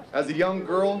 As a young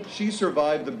girl, she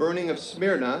survived the burning of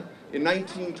Smyrna in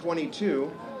 1922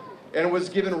 and was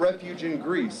given refuge in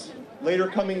Greece, later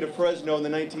coming to Fresno in the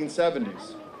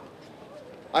 1970s.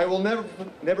 I will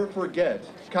never forget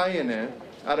Keyan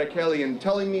Arakelian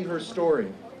telling me her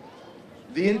story,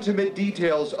 the intimate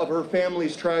details of her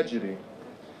family's tragedy,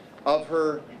 of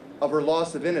her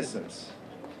loss of innocence,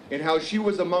 and how she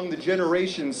was among the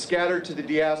generations scattered to the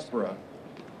diaspora.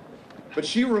 But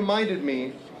she reminded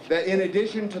me that in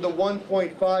addition to the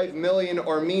 1.5 million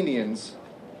Armenians,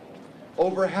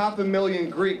 over 500,000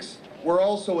 Greeks were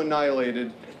also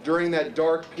annihilated during that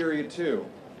dark period too.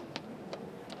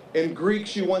 In Greek,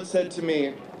 she once said to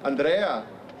me, Andrea,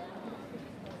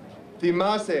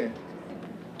 θυμάσαι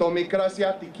το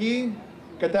μικρασιατική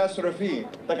καταστροφή,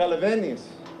 τα καταλαβαίνεις?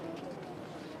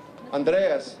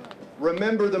 Andreas,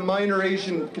 remember the Minor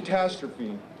Asian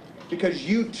catastrophe, because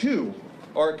you too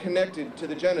are connected to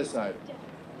the genocide.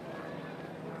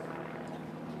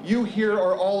 You here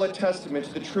are all a testament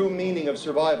to the true meaning of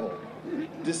survival,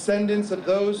 descendants of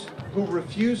those who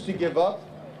refuse to give up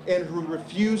and who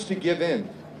refuse to give in.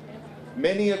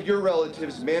 Many of your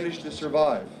relatives managed to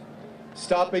survive,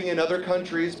 stopping in other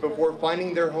countries before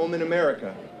finding their home in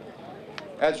America.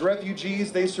 As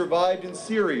refugees, they survived in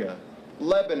Syria,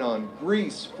 Lebanon,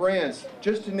 Greece, France,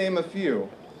 just to name a few,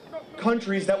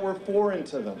 countries that were foreign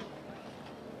to them.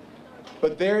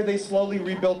 But there they slowly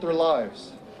rebuilt their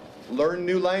lives, learned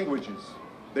new languages,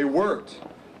 they worked,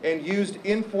 and used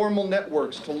informal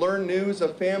networks to learn news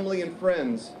of family and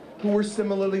friends who were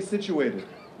similarly situated.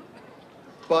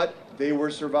 But they were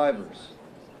survivors.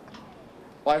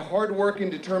 By hard work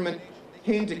and determination,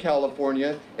 came to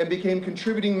California and became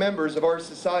contributing members of our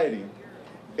society.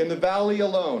 In the Valley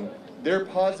alone, their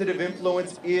positive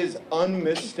influence is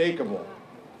unmistakable.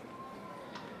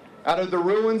 Out of the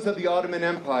ruins of the Ottoman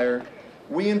Empire,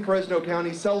 we in Fresno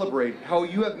County celebrate how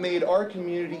you have made our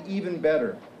community even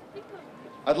better.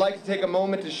 I'd like to take a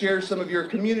moment to share some of your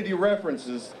community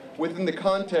references within the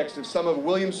context of some of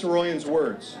William Saroyan's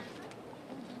words.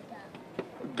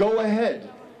 Go ahead,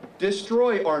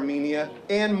 destroy Armenia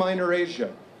and Minor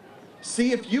Asia.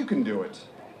 See if you can do it.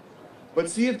 But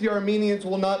see if the Armenians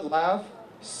will not laugh,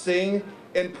 sing,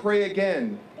 and pray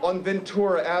again on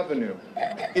Ventura Avenue,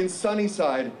 in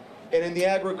Sunnyside, and in the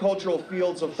agricultural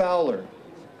fields of Fowler.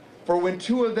 For when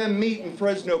two of them meet in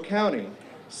Fresno County,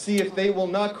 see if they will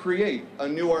not create a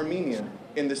new Armenia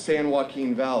in the San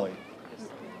Joaquin Valley.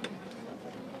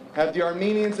 Have the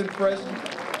Armenians in Fresno...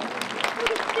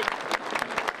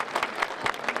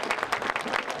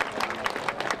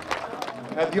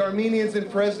 Have the Armenians in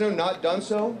Fresno not done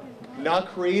so? Not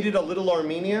created a little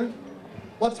Armenia?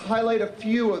 Let's highlight a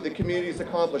few of the community's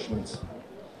accomplishments.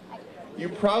 You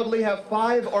proudly have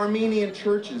 5 Armenian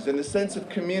churches in the sense of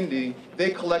community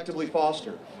they collectively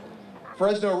foster.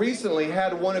 Fresno recently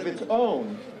had one of its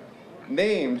own,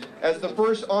 named as the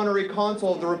first honorary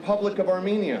consul of the Republic of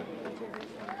Armenia.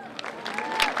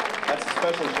 That's a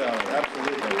special shout out,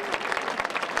 absolutely.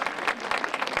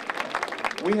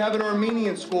 We have an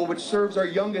Armenian school which serves our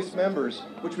youngest members,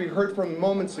 which we heard from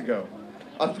moments ago.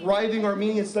 A thriving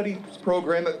Armenian studies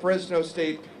program at Fresno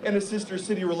State, and a sister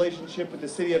city relationship with the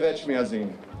city of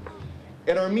Etchmiadzin.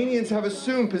 And Armenians have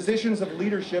assumed positions of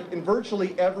leadership in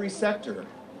virtually every sector.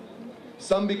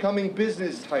 Some becoming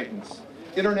business titans,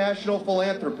 international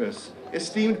philanthropists,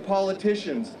 esteemed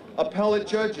politicians, appellate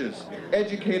judges,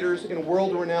 educators, and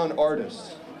world-renowned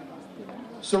artists.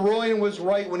 Saroyan was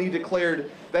right when he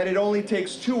declared that it only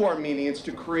takes 2 Armenians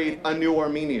to create a new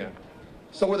Armenia.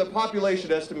 So with a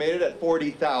population estimated at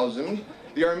 40,000,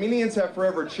 the Armenians have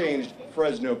forever changed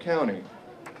Fresno County.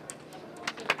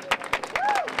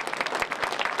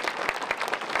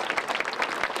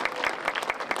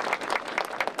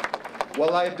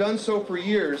 While I have done so for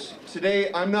years,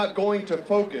 today I'm not going to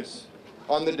focus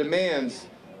on the demands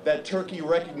that Turkey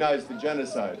recognize the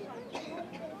genocide,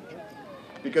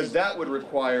 because that would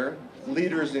require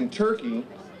leaders in Turkey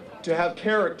to have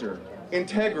character,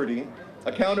 integrity,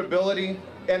 accountability,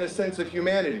 and a sense of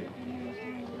humanity.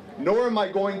 Nor am I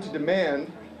going to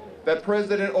demand that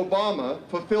President Obama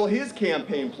fulfill his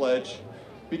campaign pledge,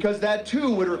 because that too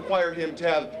would require him to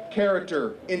have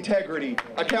character, integrity,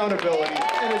 accountability,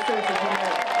 and a sense of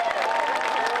humanity.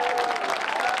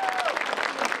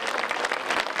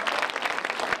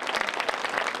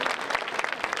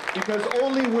 Because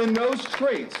only when those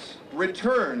traits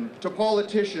return to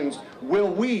politicians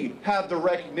will we have the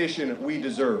recognition we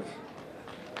deserve.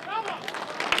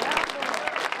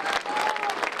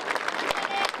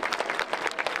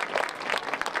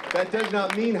 That does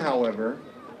not mean, however,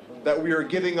 that we are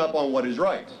giving up on what is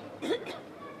right.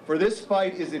 For this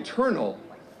fight is eternal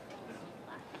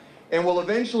and will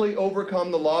eventually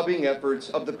overcome the lobbying efforts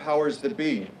of the powers that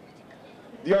be.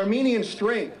 The Armenian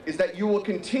strength is that you will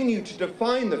continue to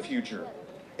define the future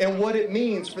and what it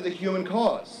means for the human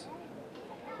cause.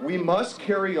 We must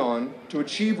carry on to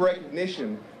achieve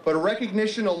recognition, but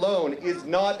recognition alone is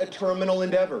not a terminal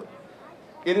endeavor.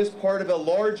 It is part of a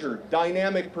larger,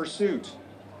 dynamic pursuit.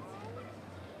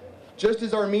 Just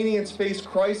as Armenians faced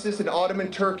crisis in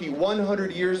Ottoman Turkey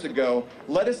 100 years ago,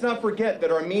 let us not forget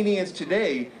that Armenians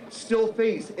today still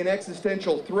face an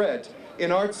existential threat in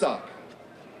Artsakh.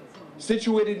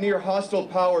 Situated near hostile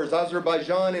powers,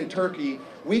 Azerbaijan and Turkey,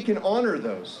 we can honor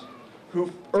those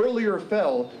who earlier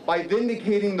fell by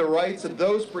vindicating the rights of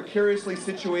those precariously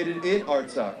situated in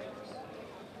Artsakh.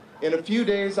 In a few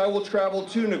days, I will travel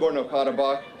to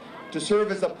Nagorno-Karabakh to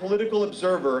serve as a political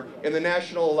observer in the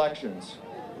national elections.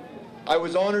 I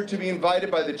was honored to be invited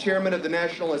by the chairman of the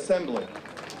National Assembly.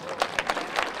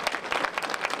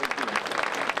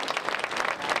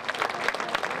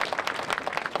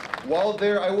 While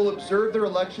there, I will observe their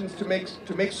elections to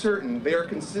make certain they are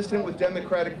consistent with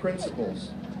democratic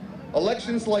principles.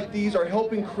 Elections like these are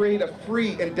helping create a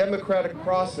free and democratic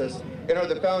process and are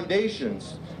the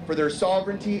foundations for their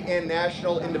sovereignty and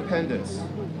national independence.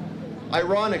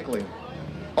 Ironically,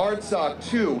 Artsakh,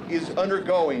 too, is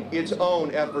undergoing its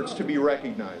own efforts to be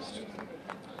recognized.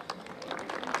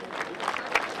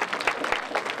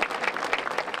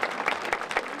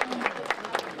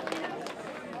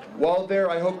 While there,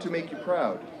 I hope to make you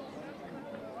proud.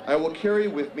 I will carry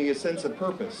with me a sense of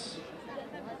purpose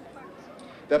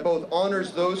that both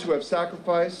honors those who have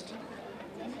sacrificed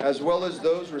as well as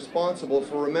those responsible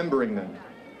for remembering them.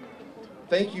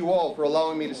 Thank you all for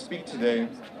allowing me to speak today,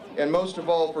 and most of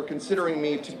all for considering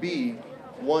me to be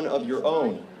one of your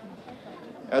own.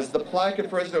 As the plaque at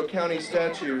Fresno County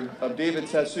statue of David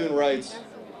Sassoon writes,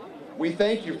 We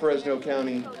thank you, Fresno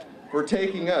County, for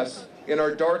taking us in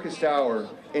our darkest hour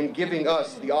and giving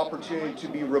us the opportunity to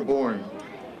be reborn.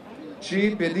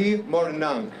 Chi Bidi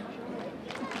Mornang.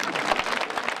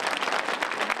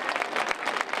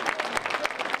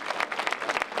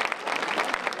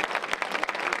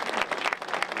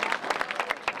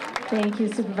 Thank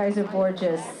you, Supervisor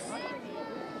Borgeas.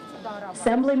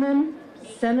 Assemblyman,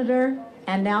 Senator,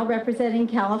 and now representing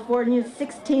California's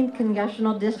 16th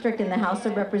Congressional District in the House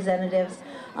of Representatives,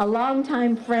 a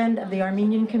longtime friend of the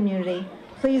Armenian community,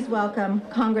 please welcome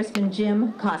Congressman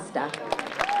Jim Costa.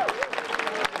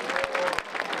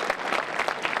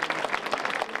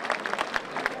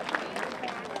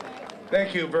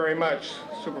 Thank you very much,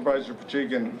 Supervisor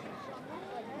Poochigian.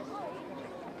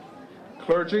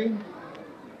 Clergy,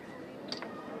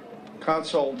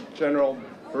 Consul General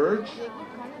Burge.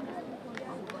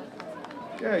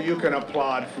 Yeah, you can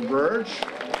applaud for Burge.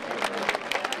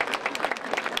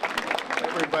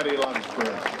 Everybody loves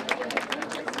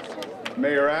Burge.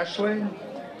 Mayor Ashley,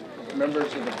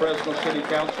 members of the Fresno City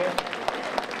Council,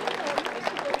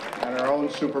 and our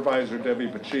own Supervisor Debbie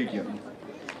Poochigian,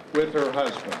 with her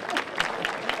husband,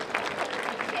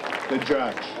 the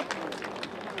judge.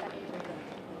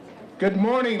 Good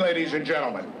morning, ladies and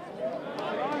gentlemen.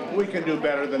 We can do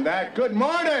better than that. Good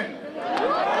morning!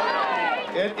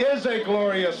 It is a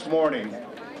glorious morning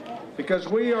because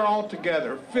we are all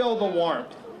together. Feel the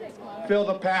warmth, feel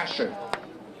the passion,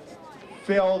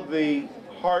 feel the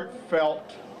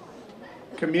heartfelt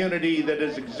community that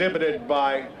is exhibited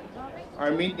by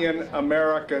Armenian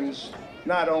Americans,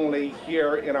 not only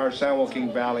here in our San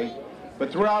Joaquin Valley,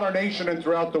 but throughout our nation and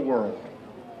throughout the world.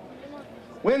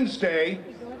 Wednesday,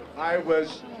 I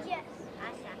was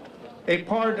a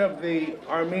part of the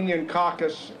Armenian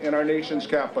caucus in our nation's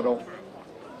capital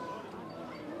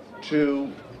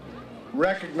to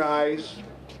recognize,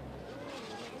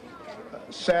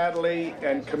 sadly,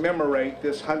 and commemorate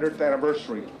this 100th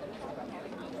anniversary.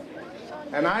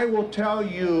 And I will tell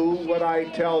you what I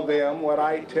tell them, what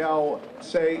I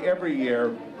say every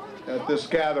year at this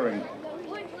gathering.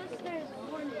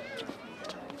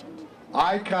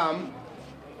 I come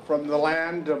from the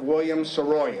land of William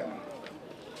Saroyan,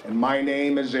 and my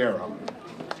name is Aram.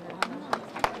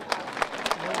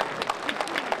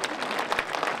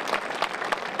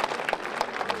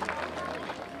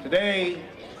 Today,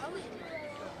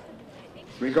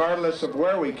 regardless of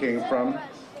where we came from,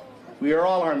 we are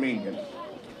all Armenian.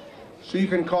 So you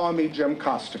can call me Jim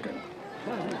Costigan.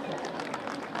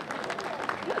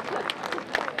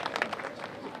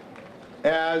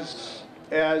 As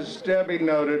Debbie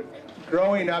noted,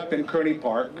 growing up in Kearney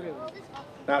Park,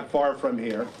 not far from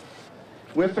here,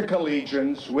 with the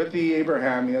Collegians, with the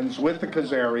Abrahamians, with the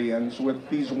Khazarians, with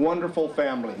these wonderful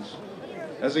families,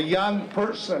 as a young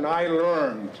person, I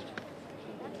learned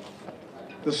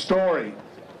the story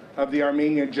of the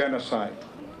Armenian genocide.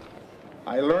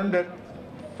 I learned it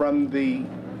from the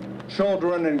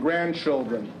children and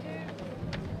grandchildren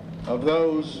of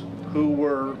those who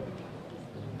were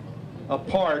a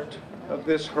part of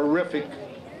this horrific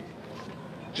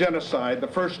genocide, the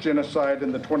first genocide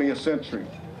in the 20th century.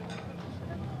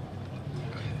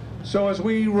 So as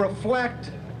we reflect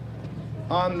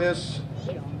on this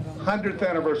 100th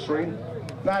anniversary,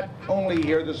 not only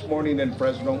here this morning in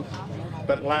Fresno,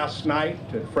 but last night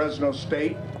at Fresno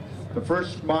State, the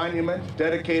first monument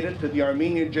dedicated to the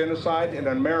Armenian genocide in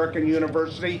an American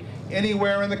university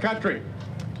anywhere in the country.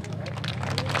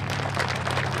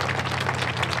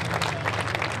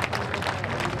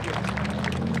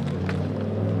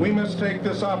 We must take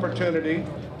this opportunity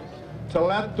to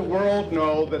let the world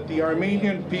know that the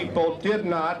Armenian people did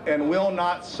not and will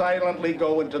not silently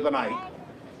go into the night.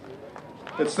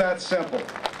 It's that simple.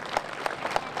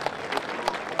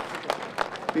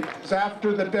 Because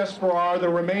after the Desperar, the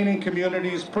remaining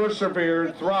communities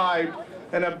persevered, thrived,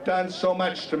 and have done so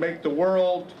much to make the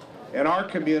world and our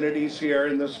communities here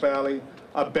in this valley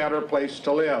a better place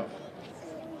to live.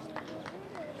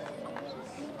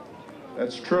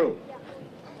 That's true.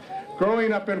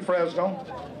 Growing up in Fresno,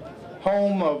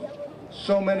 home of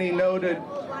so many noted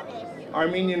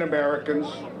Armenian Americans,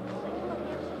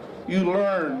 you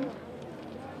learn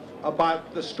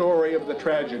about the story of the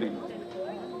tragedy.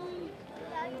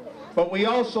 But we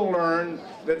also learn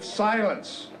that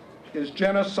silence is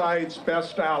genocide's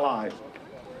best ally.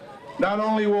 Not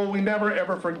only will we never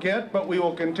ever forget, but we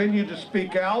will continue to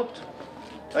speak out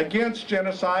against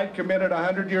genocide committed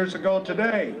 100 years ago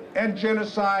today, and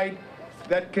genocide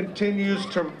that continues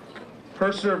to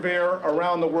persevere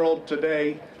around the world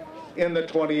today in the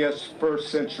 21st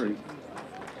century.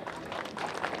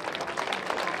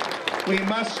 We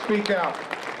must speak out.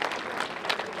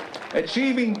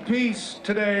 Achieving peace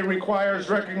today requires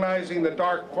recognizing the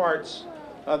dark parts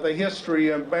of the history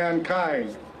of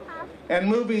mankind and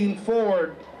moving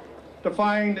forward to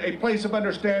find a place of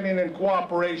understanding and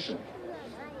cooperation.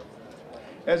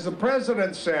 As the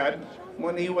President said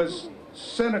when he was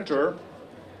senator,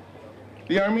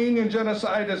 the Armenian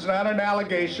genocide is not an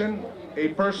allegation, a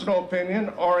personal opinion,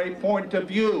 or a point of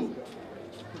view,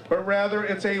 but rather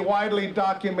it's a widely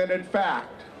documented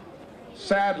fact.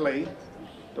 Sadly,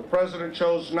 the President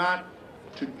chose not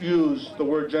to use the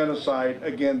word genocide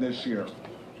again this year.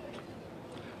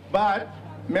 But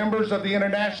members of the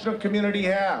international community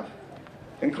have,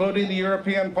 including the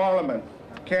European Parliament,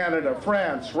 Canada,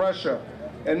 France, Russia,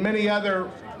 and many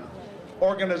other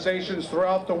organizations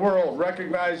throughout the world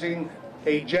recognizing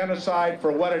a genocide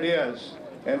for what it is.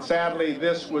 And sadly,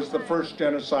 this was the first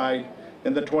genocide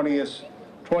in the 20th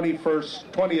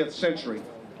century.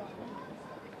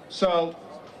 So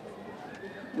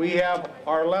we have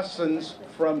our lessons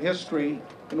from history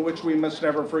in which we must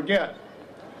never forget.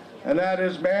 And that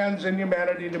is man's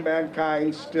inhumanity to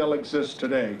mankind still exists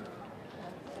today.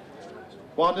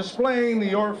 While displaying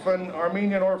the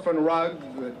Armenian orphan rug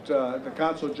that the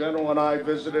Consul General and I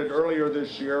visited earlier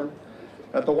this year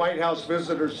at the White House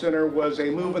Visitor Center was a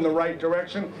move in the right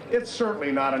direction, it's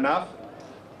certainly not enough.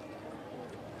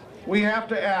 We have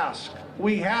to ask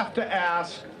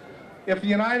if the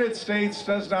United States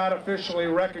does not officially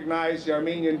recognize the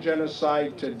Armenian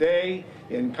genocide today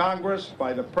in Congress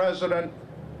by the President,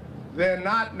 then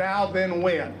not now, then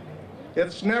when?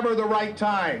 It's never the right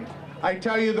time. I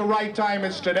tell you, the right time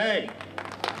is today.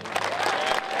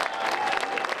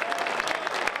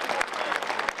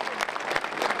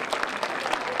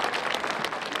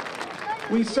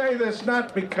 We say this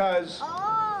not because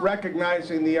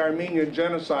recognizing the Armenian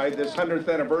genocide, this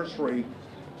 100th anniversary,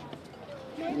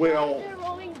 will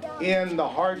end the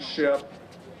hardship,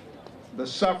 the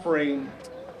suffering,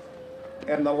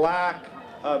 and the lack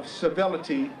of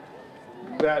civility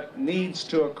that needs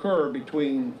to occur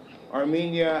between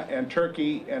Armenia and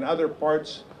Turkey and other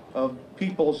parts of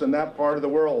peoples in that part of the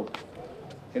world,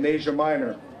 in Asia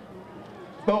Minor.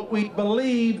 But we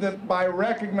believe that by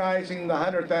recognizing the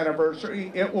 100th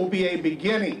anniversary, it will be a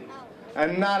beginning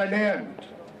and not an end,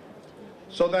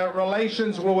 so that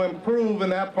relations will improve in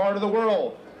that part of the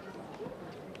world.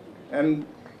 And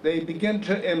they begin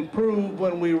to improve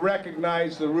when we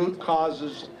recognize the root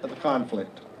causes of the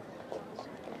conflict.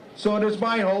 So it is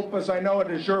my hope, as I know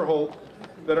it is your hope,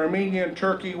 that Armenia and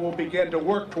Turkey will begin to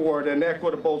work toward an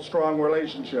equitable, strong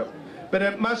relationship. But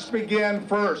it must begin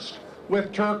first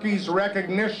with Turkey's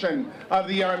recognition of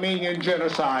the Armenian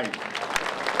genocide.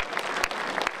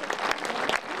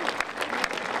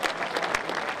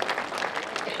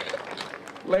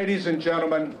 Ladies and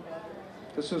gentlemen,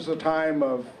 this is a time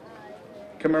of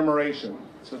commemoration.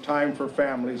 It's a time for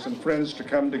families and friends to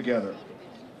come together.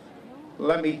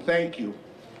 Let me thank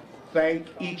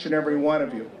each and every one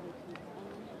of you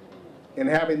in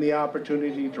having the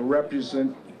opportunity to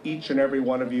represent each and every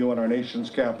one of you in our nation's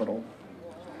capital.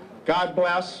 God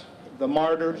bless the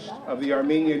martyrs of the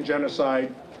Armenian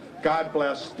genocide. God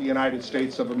bless the United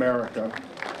States of America.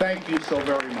 Thank you so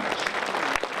very much.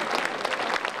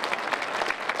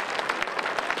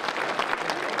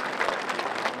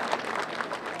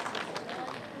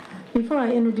 Before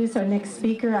I introduce our next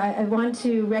speaker, I want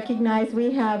to recognize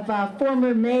we have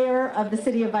former mayor of the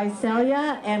city of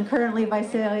Visalia and currently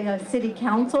Visalia City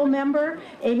Council member,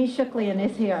 Amy Shuklian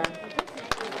is here.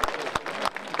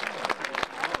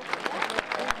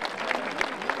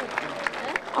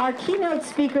 Our keynote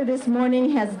speaker this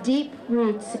morning has deep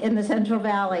roots in the Central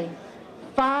Valley.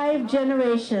 5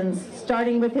 generations,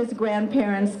 starting with his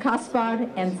grandparents, Kaspar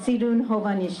and Sidun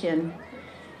Hovannisian.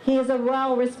 He is a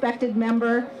well-respected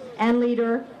member and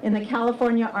leader in the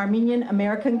California Armenian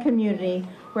American community,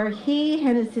 where he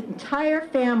and his entire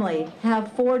family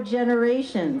have for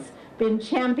generations been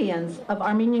champions of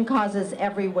Armenian causes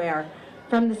everywhere,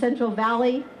 from the Central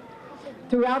Valley,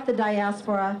 throughout the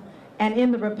diaspora, and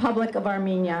in the Republic of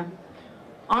Armenia.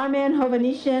 Armen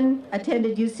Hovannisian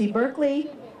attended UC Berkeley,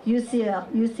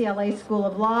 UCLA School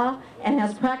of Law, and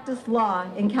has practiced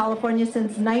law in California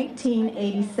since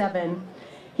 1987.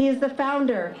 He is the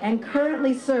founder and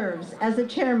currently serves as the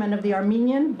chairman of the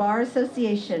Armenian Bar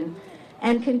Association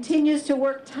and continues to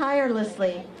work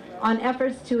tirelessly on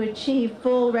efforts to achieve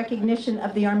full recognition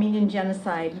of the Armenian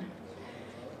genocide.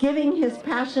 Given his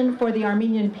passion for the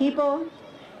Armenian people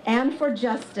and for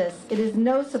justice, it is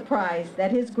no surprise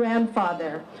that his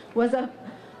grandfather was a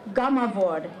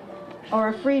Gamavod, or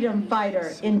a freedom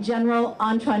fighter, in General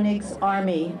Antranig's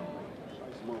army.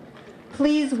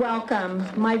 Please welcome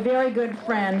my very good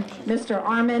friend, Mr.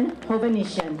 Armen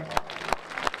Hovannisian.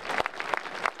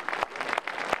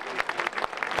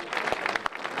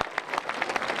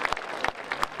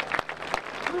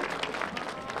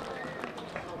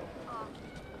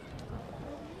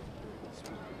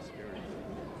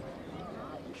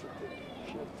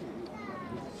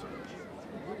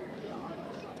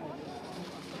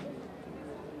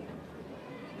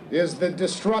 Is the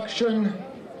destruction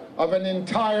of an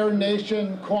entire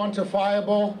nation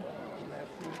quantifiable?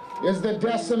 Is the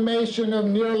decimation of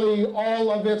nearly all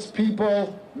of its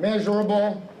people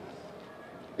measurable?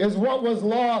 Is what was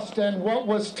lost and what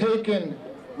was taken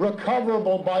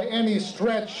recoverable by any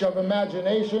stretch of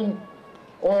imagination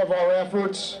or of our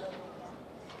efforts?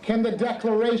 Can the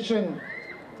declaration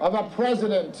of a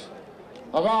president,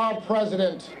 of our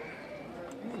president,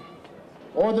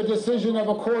 or the decision of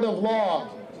a court of law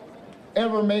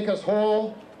ever make us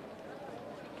whole?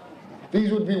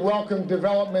 These would be welcome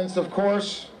developments, of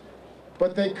course,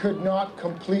 but they could not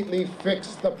completely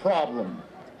fix the problem.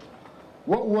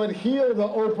 What would heal the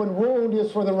open wound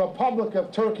is for the Republic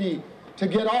of Turkey to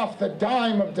get off the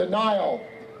dime of denial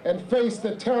and face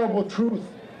the terrible truth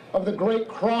of the great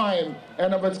crime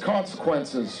and of its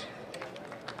consequences.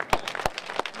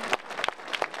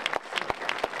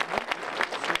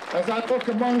 As I look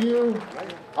among you,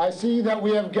 I see that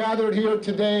we have gathered here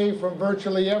today from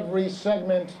virtually every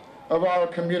segment of our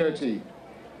community.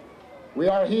 We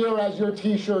are here, as your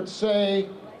t-shirts say,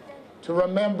 to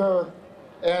remember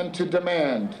and to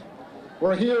demand.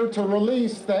 We're here to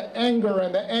release the anger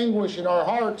and the anguish in our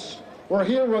hearts. We're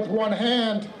here with one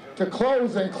hand to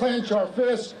close and clench our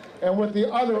fists, and with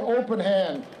the other open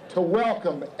hand to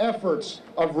welcome efforts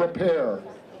of repair.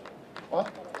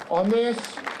 On this,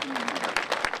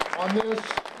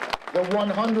 the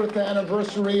 100th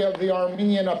anniversary of the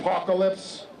Armenian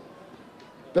apocalypse,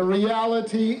 the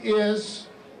reality is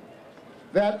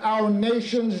that our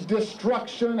nation's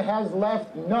destruction has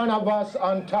left none of us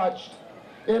untouched.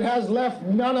 It has left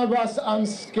none of us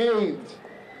unscathed.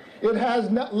 It has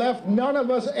left none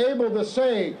of us able to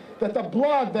say that the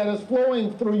blood that is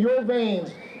flowing through your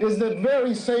veins is the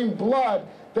very same blood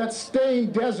that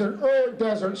stained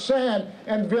desert sand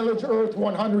and village earth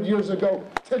 100 years ago,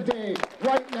 today,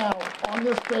 right now, on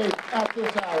this day, at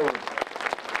this hour.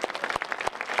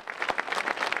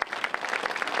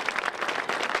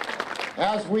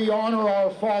 As we honor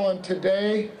our fallen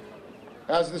today,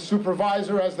 as the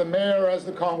supervisor, as the mayor, as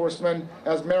the congressman,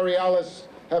 as MaryAlice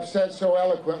have said so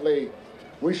eloquently,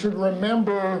 we should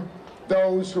remember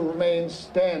those who remain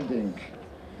standing.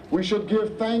 We should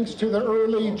give thanks to the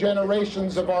early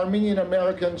generations of Armenian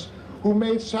Americans who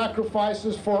made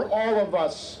sacrifices for all of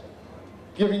us,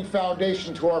 giving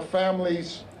foundation to our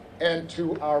families and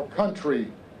to our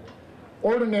country.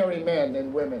 Ordinary men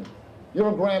and women,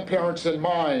 your grandparents and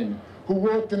mine, who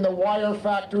worked in the wire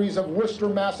factories of Worcester,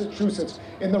 Massachusetts,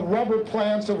 in the rubber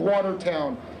plants of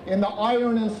Watertown, in the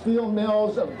iron and steel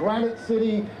mills of Granite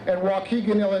City and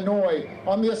Waukegan, Illinois,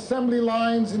 on the assembly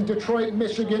lines in Detroit,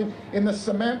 Michigan, in the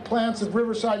cement plants of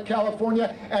Riverside,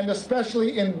 California, and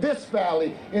especially in this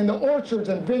valley, in the orchards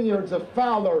and vineyards of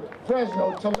Fowler,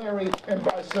 Fresno, Tulare, and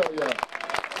Visalia.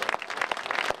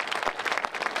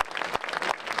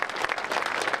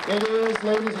 It is,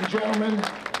 ladies and gentlemen,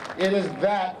 it is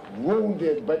that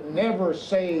wounded but never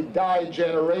say die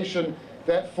generation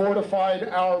that fortified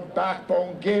our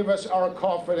backbone, gave us our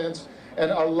confidence,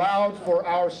 and allowed for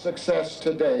our success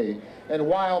today. And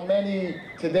while many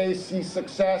today see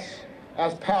success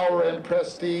as power and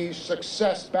prestige,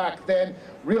 success back then,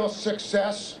 real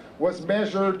success was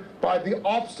measured by the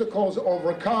obstacles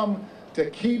overcome to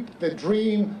keep the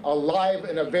dream alive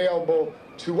and available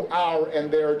to our and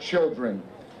their children.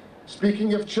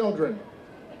 Speaking of children,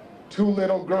 2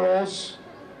 little girls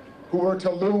who were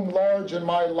to loom large in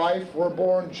my life were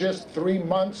born just 3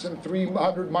 months and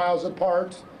 300 miles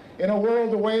apart in a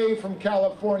world away from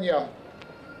California.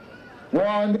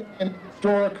 One in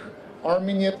historic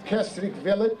Armenian Kesrik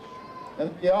village and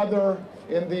the other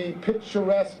in the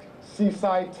picturesque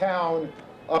seaside town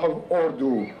of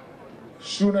Ordu.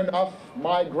 Soon enough,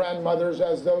 my grandmothers,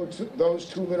 as those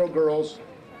 2 little girls,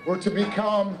 were to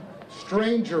become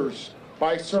strangers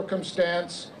by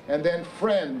circumstance, and then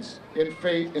friends in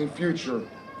fate and future.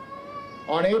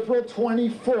 On April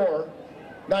 24,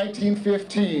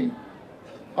 1915,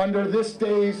 under this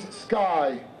day's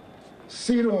sky,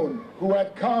 Sirun, who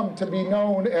had come to be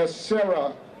known as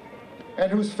Sarah,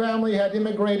 and whose family had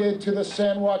immigrated to the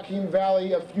San Joaquin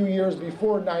Valley a few years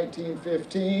before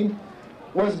 1915,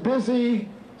 was busy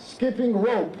skipping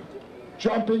rope,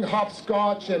 jumping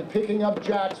hopscotch, and picking up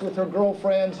jacks with her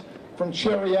girlfriends from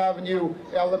Cherry Avenue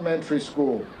Elementary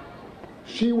School.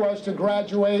 She was to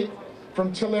graduate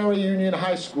from Tulare Union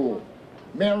High School,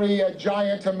 marry a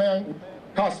giant among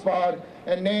Caspar,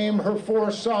 and name her 4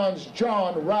 sons,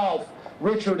 John, Ralph,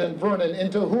 Richard, and Vernon,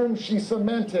 into whom she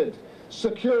cemented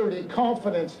security,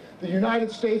 confidence, the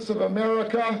United States of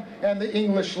America, and the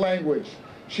English language.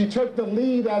 She took the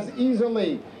lead as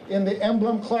easily in the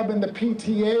Emblem Club and the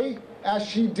PTA as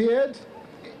she did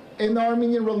in the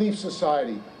Armenian Relief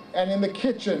Society and in the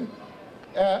kitchen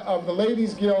of the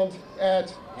Ladies Guild at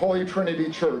Holy Trinity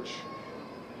Church.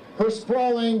 Her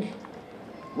sprawling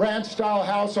ranch-style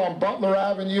house on Butler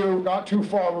Avenue, not too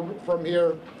far from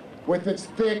here, with its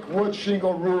thick wood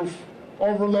shingle roof,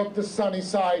 overlooked the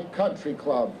Sunnyside Country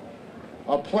Club,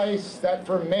 a place that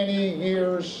for many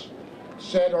years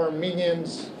said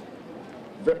Armenians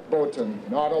verboten,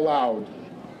 not allowed.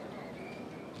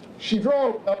 She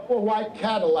drove a white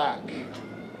Cadillac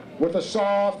with a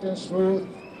soft and smooth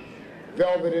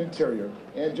velvet interior.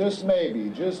 And just maybe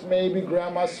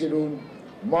Grandma Sirun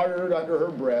muttered under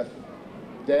her breath,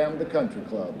 "Damn the country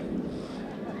club."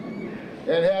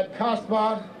 And had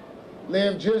Caspar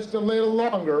lived just a little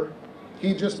longer,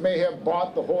 he just may have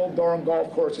bought the whole darn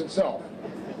golf course itself.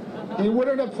 He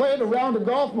wouldn't have played a round of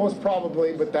golf most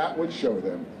probably, but that would show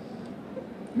them.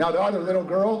 Now the other little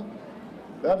girl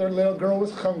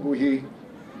was Khangui,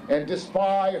 and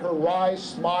despite her wry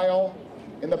smile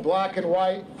in the black and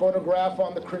white photograph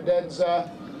on the credenza,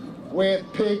 with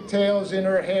pigtails in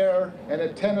her hair and a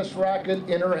tennis racket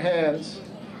in her hands,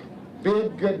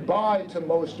 bid goodbye to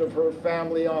most of her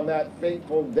family on that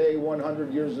fateful day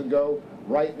 100 years ago,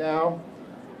 right now.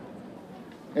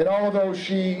 And although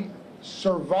she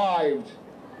survived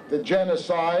the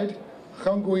genocide,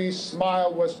 Khungui's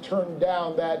smile was turned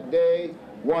down that day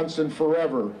once and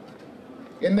forever.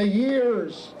 In the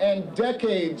years and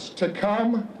decades to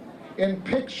come, in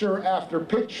picture after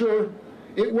picture,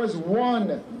 it was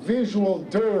one visual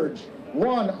dirge,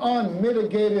 one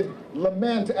unmitigated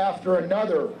lament after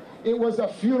another. It was a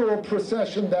funeral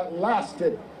procession that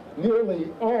lasted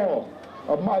nearly all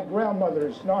of my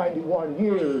grandmother's 91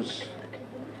 years,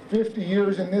 50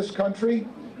 years in this country,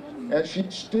 and she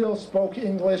still spoke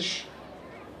English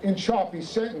in choppy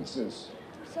sentences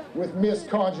with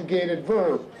misconjugated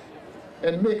verb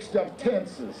and mixed up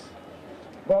tenses.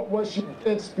 But what she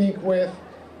did speak with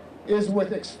is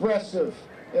with expressive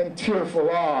and tearful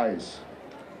eyes.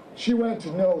 She went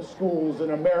to no schools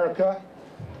in America.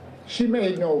 She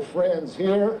made no friends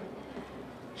here.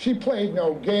 She played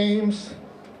no games.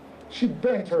 She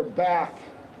bent her back.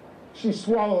 She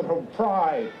swallowed her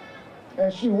pride,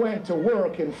 and she went to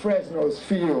work in Fresno's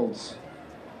fields.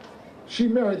 She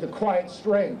married the quiet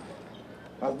strength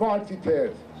of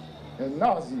Vartitev and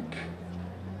Nazik.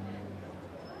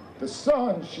 The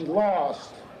son she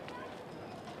lost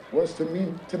was to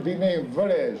be named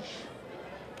Varej.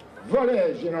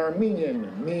 Varej in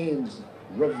Armenian means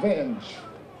revenge.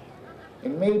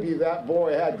 And maybe that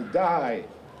boy had to die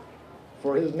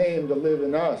for his name to live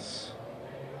in us.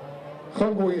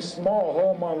 Khungui's small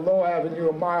home on Low Avenue,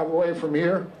 a mile away from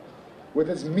here, with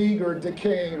its meager,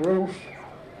 decaying roof,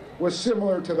 was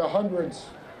similar to the hundreds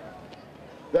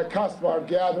that Caspar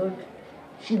gathered.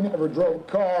 She never drove a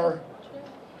car,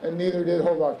 and neither did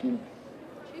Hovannisian.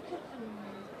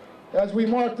 As we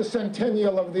mark the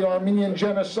centennial of the Armenian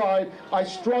genocide, I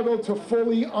struggle to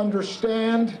fully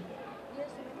understand,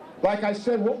 like I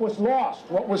said, what was lost,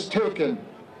 what was taken.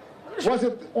 Was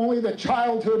it only the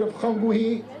childhood of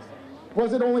Khungui?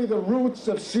 Was it only the roots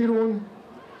of Sirun?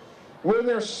 Were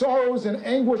their sorrows and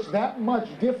anguish that much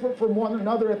different from one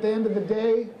another at the end of the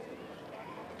day?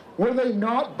 Were they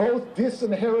not both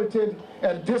disinherited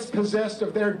and dispossessed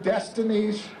of their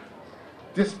destinies,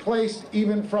 displaced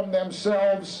even from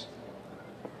themselves?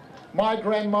 My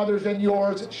grandmothers and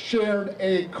yours shared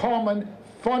a common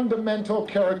fundamental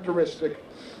characteristic.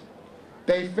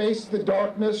 They faced the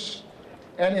darkness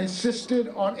and insisted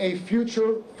on a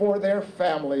future for their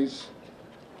families.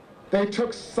 They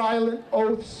took silent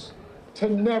oaths to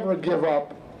never give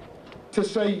up, to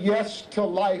say yes to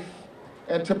life,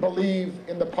 and to believe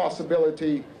in the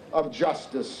possibility of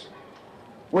justice.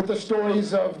 With the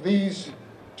stories of these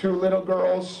two little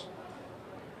girls,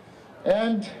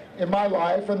 and in my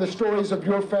life, and the stories of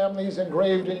your families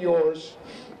engraved in yours,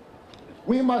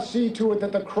 we must see to it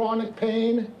that the chronic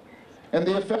pain and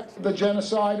the effects of the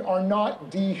genocide are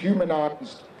not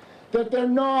dehumanized, that they're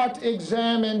not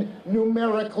examined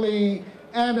numerically,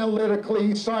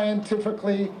 analytically,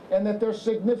 scientifically, and that their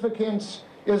significance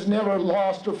is never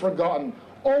lost or forgotten.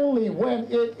 Only when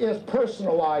it is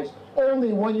personalized,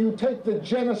 only when you take the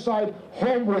genocide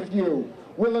home with you,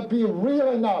 will it be real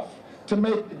enough to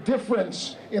make a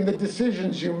difference in the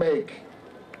decisions you make.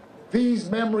 These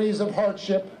memories of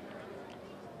hardship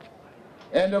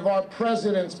and of our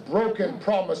president's broken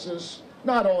promises,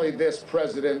 not only this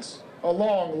president's, a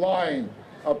long line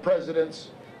of presidents,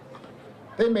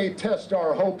 they may test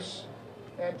our hopes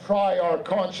and try our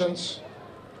conscience,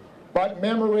 but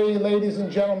memory, ladies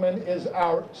and gentlemen, is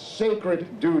our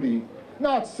sacred duty,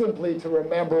 not simply to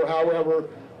remember, however,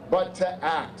 but to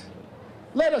act.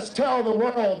 Let us tell the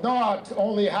world not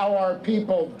only how our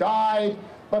people died,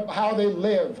 but how they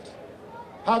lived,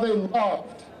 how they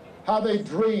loved, how they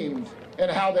dreamed, and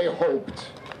how they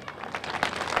hoped.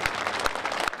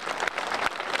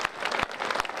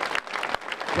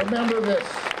 Remember this,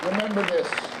 remember this,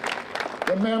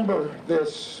 remember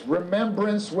this.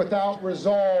 Remembrance without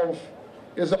resolve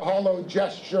is a hollow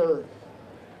gesture,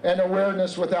 and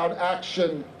awareness without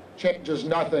action changes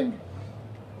nothing.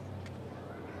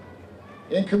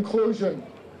 In conclusion,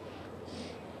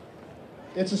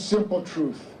 it's a simple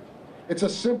truth. It's a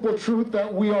simple truth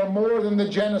that we are more than the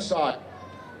genocide.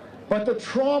 But the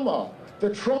trauma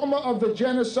of the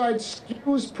genocide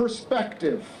skews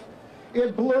perspective.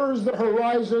 It blurs the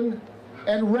horizon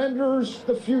and renders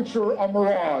the future a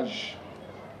mirage.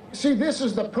 See, this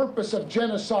is the purpose of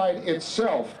genocide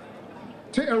itself,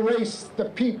 to erase the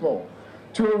people,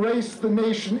 to erase the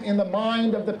nation in the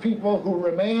mind of the people who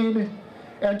remain,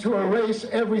 and to erase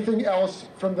everything else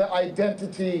from the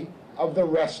identity of the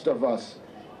rest of us.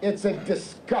 It's a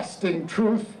disgusting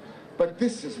truth, but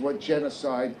this is what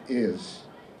genocide is.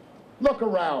 Look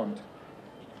around.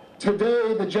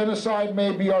 Today, the genocide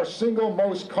may be our single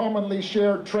most commonly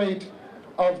shared trait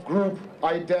of group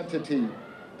identity,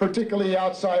 particularly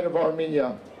outside of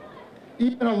Armenia.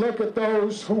 Even a look at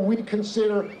those who we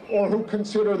consider or who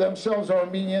consider themselves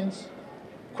Armenians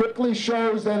quickly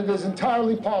shows that it is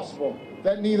entirely possible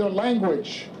that neither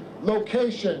language,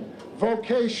 location,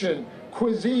 vocation,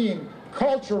 cuisine,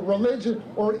 culture, religion,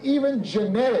 or even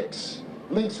genetics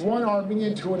links one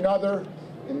Armenian to another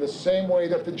in the same way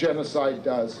that the genocide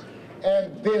does.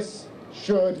 And this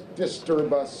should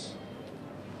disturb us.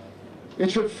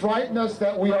 It should frighten us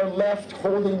that we are left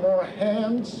holding more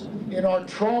hands in our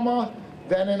trauma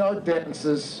than in our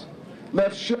dances,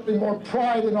 left showing more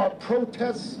pride in our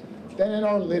protests than in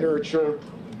our literature,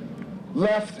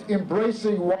 left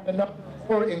embracing one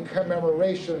another in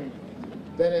commemoration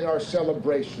than in our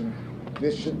celebration.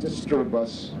 This should disturb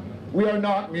us. We are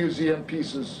not museum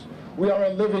pieces. We are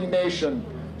a living nation,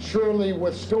 surely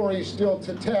with stories still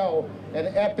to tell and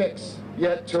epics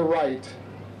yet to write.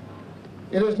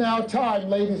 It is now time,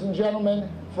 ladies and gentlemen,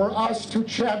 for us to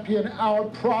champion our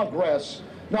progress,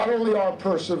 not only our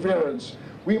perseverance.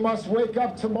 We must wake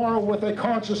up tomorrow with a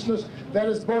consciousness that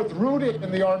is both rooted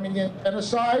in the Armenian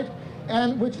genocide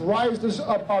and which rises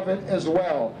above it as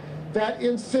well, that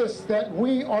insists that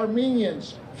we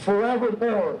Armenians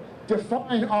forevermore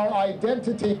define our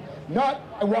identity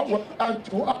not by what was done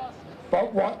to us,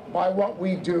 but by what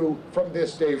we do from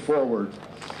this day forward.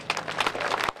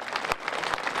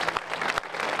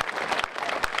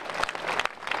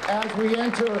 As we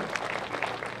enter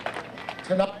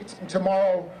tonight and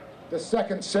tomorrow, the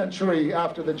second century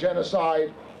after the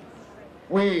genocide,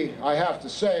 we, I have to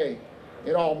say,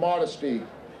 in all modesty,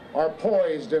 are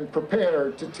poised and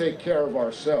prepared to take care of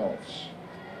ourselves.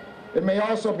 It may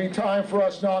also be time for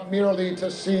us not merely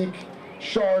to seek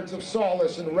shards of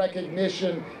solace and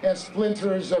recognition and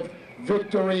splinters of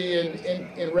victory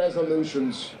in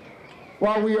resolutions.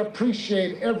 While we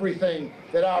appreciate everything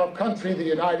that our country, the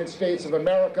United States of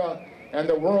America, and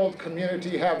the world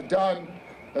community have done,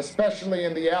 especially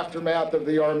in the aftermath of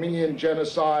the Armenian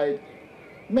genocide,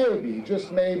 maybe,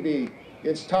 just maybe,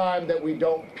 it's time that we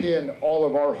don't pin all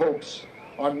of our hopes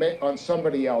on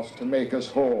somebody else to make us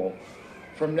whole.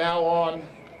 From now on,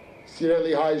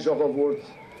 Sireli Hai Jehovurt,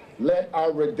 let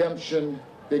our redemption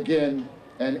begin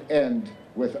and end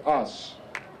with us.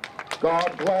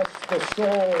 God bless the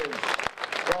souls.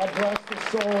 God bless the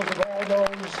souls of all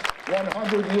those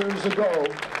 100 years ago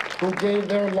who gave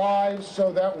their lives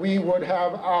so that we would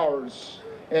have ours.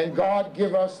 And God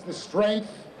give us the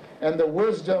strength and the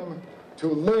wisdom to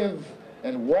live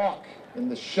and walk in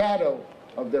the shadow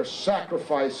of their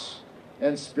sacrifice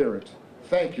and spirit.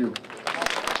 Thank you.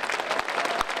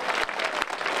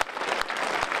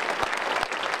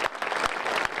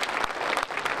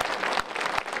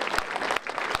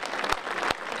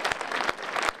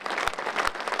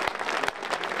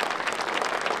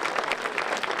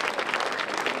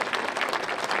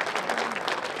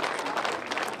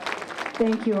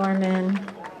 Thank you, Armen.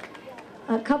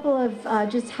 A couple of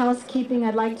just housekeeping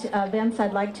events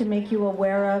I'd like to make you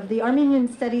aware of. The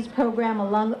Armenian Studies program,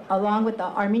 along with the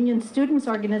Armenian Students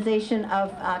Organization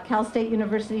of Cal State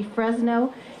University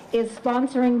Fresno, is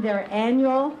sponsoring their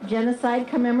annual Genocide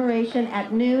Commemoration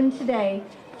at noon today,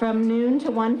 from noon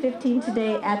to 1:15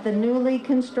 today at the newly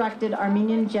constructed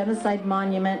Armenian Genocide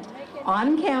Monument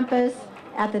on campus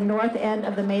at the north end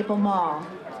of the Maple Mall.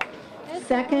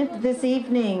 Second, this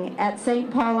evening at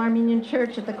St. Paul Armenian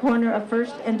Church at the corner of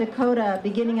First and Dakota,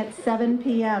 beginning at 7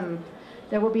 p.m.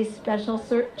 There will be special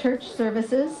church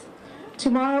services.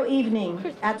 Tomorrow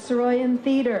evening at Ceremonies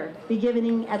Theater,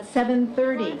 beginning at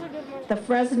 7:30, the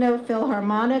Fresno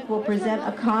Philharmonic will present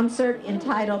a concert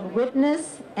entitled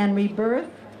Witness and Rebirth,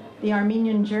 the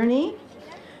Armenian Journey.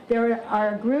 There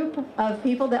are a group of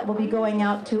people that will be going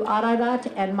out to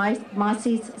Ararat and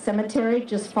Masis Cemetery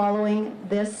just following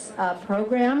this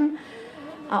program.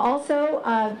 Also,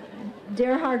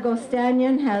 Derhar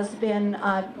Gostanian has been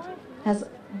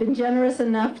generous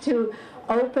enough to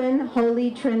open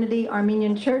Holy Trinity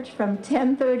Armenian Church from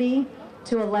 10:30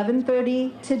 to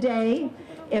 11:30 today.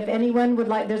 If anyone would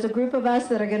like, there's a group of us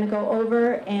that are going to go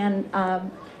over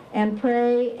and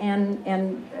pray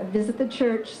and visit the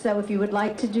church. So if you would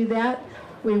like to do that,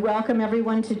 we welcome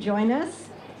everyone to join us.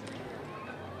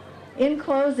 In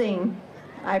closing,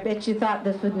 I bet you thought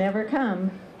this would never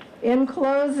come. In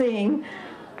closing,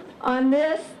 on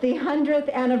this, the 100th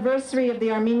anniversary of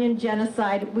the Armenian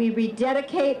Genocide, we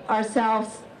rededicate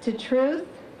ourselves to truth.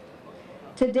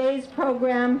 Today's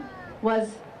program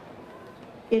was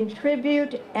in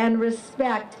tribute and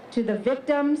respect to the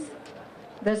victims,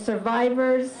 the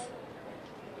survivors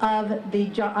of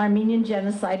the Armenian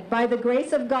Genocide. By the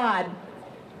grace of God,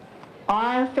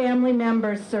 our family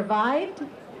members survived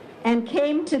and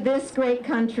came to this great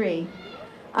country,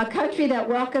 a country that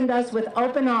welcomed us with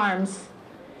open arms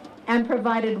and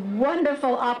provided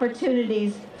wonderful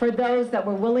opportunities for those that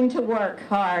were willing to work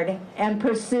hard and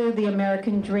pursue the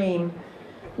American dream.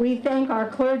 We thank our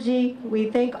clergy, we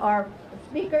thank our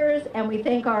speakers, and we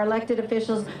thank our elected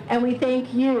officials, and we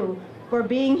thank you for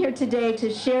being here today to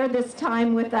share this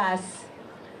time with us.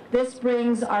 This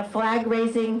brings our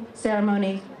flag-raising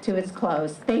ceremony to its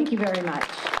close. Thank you very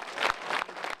much.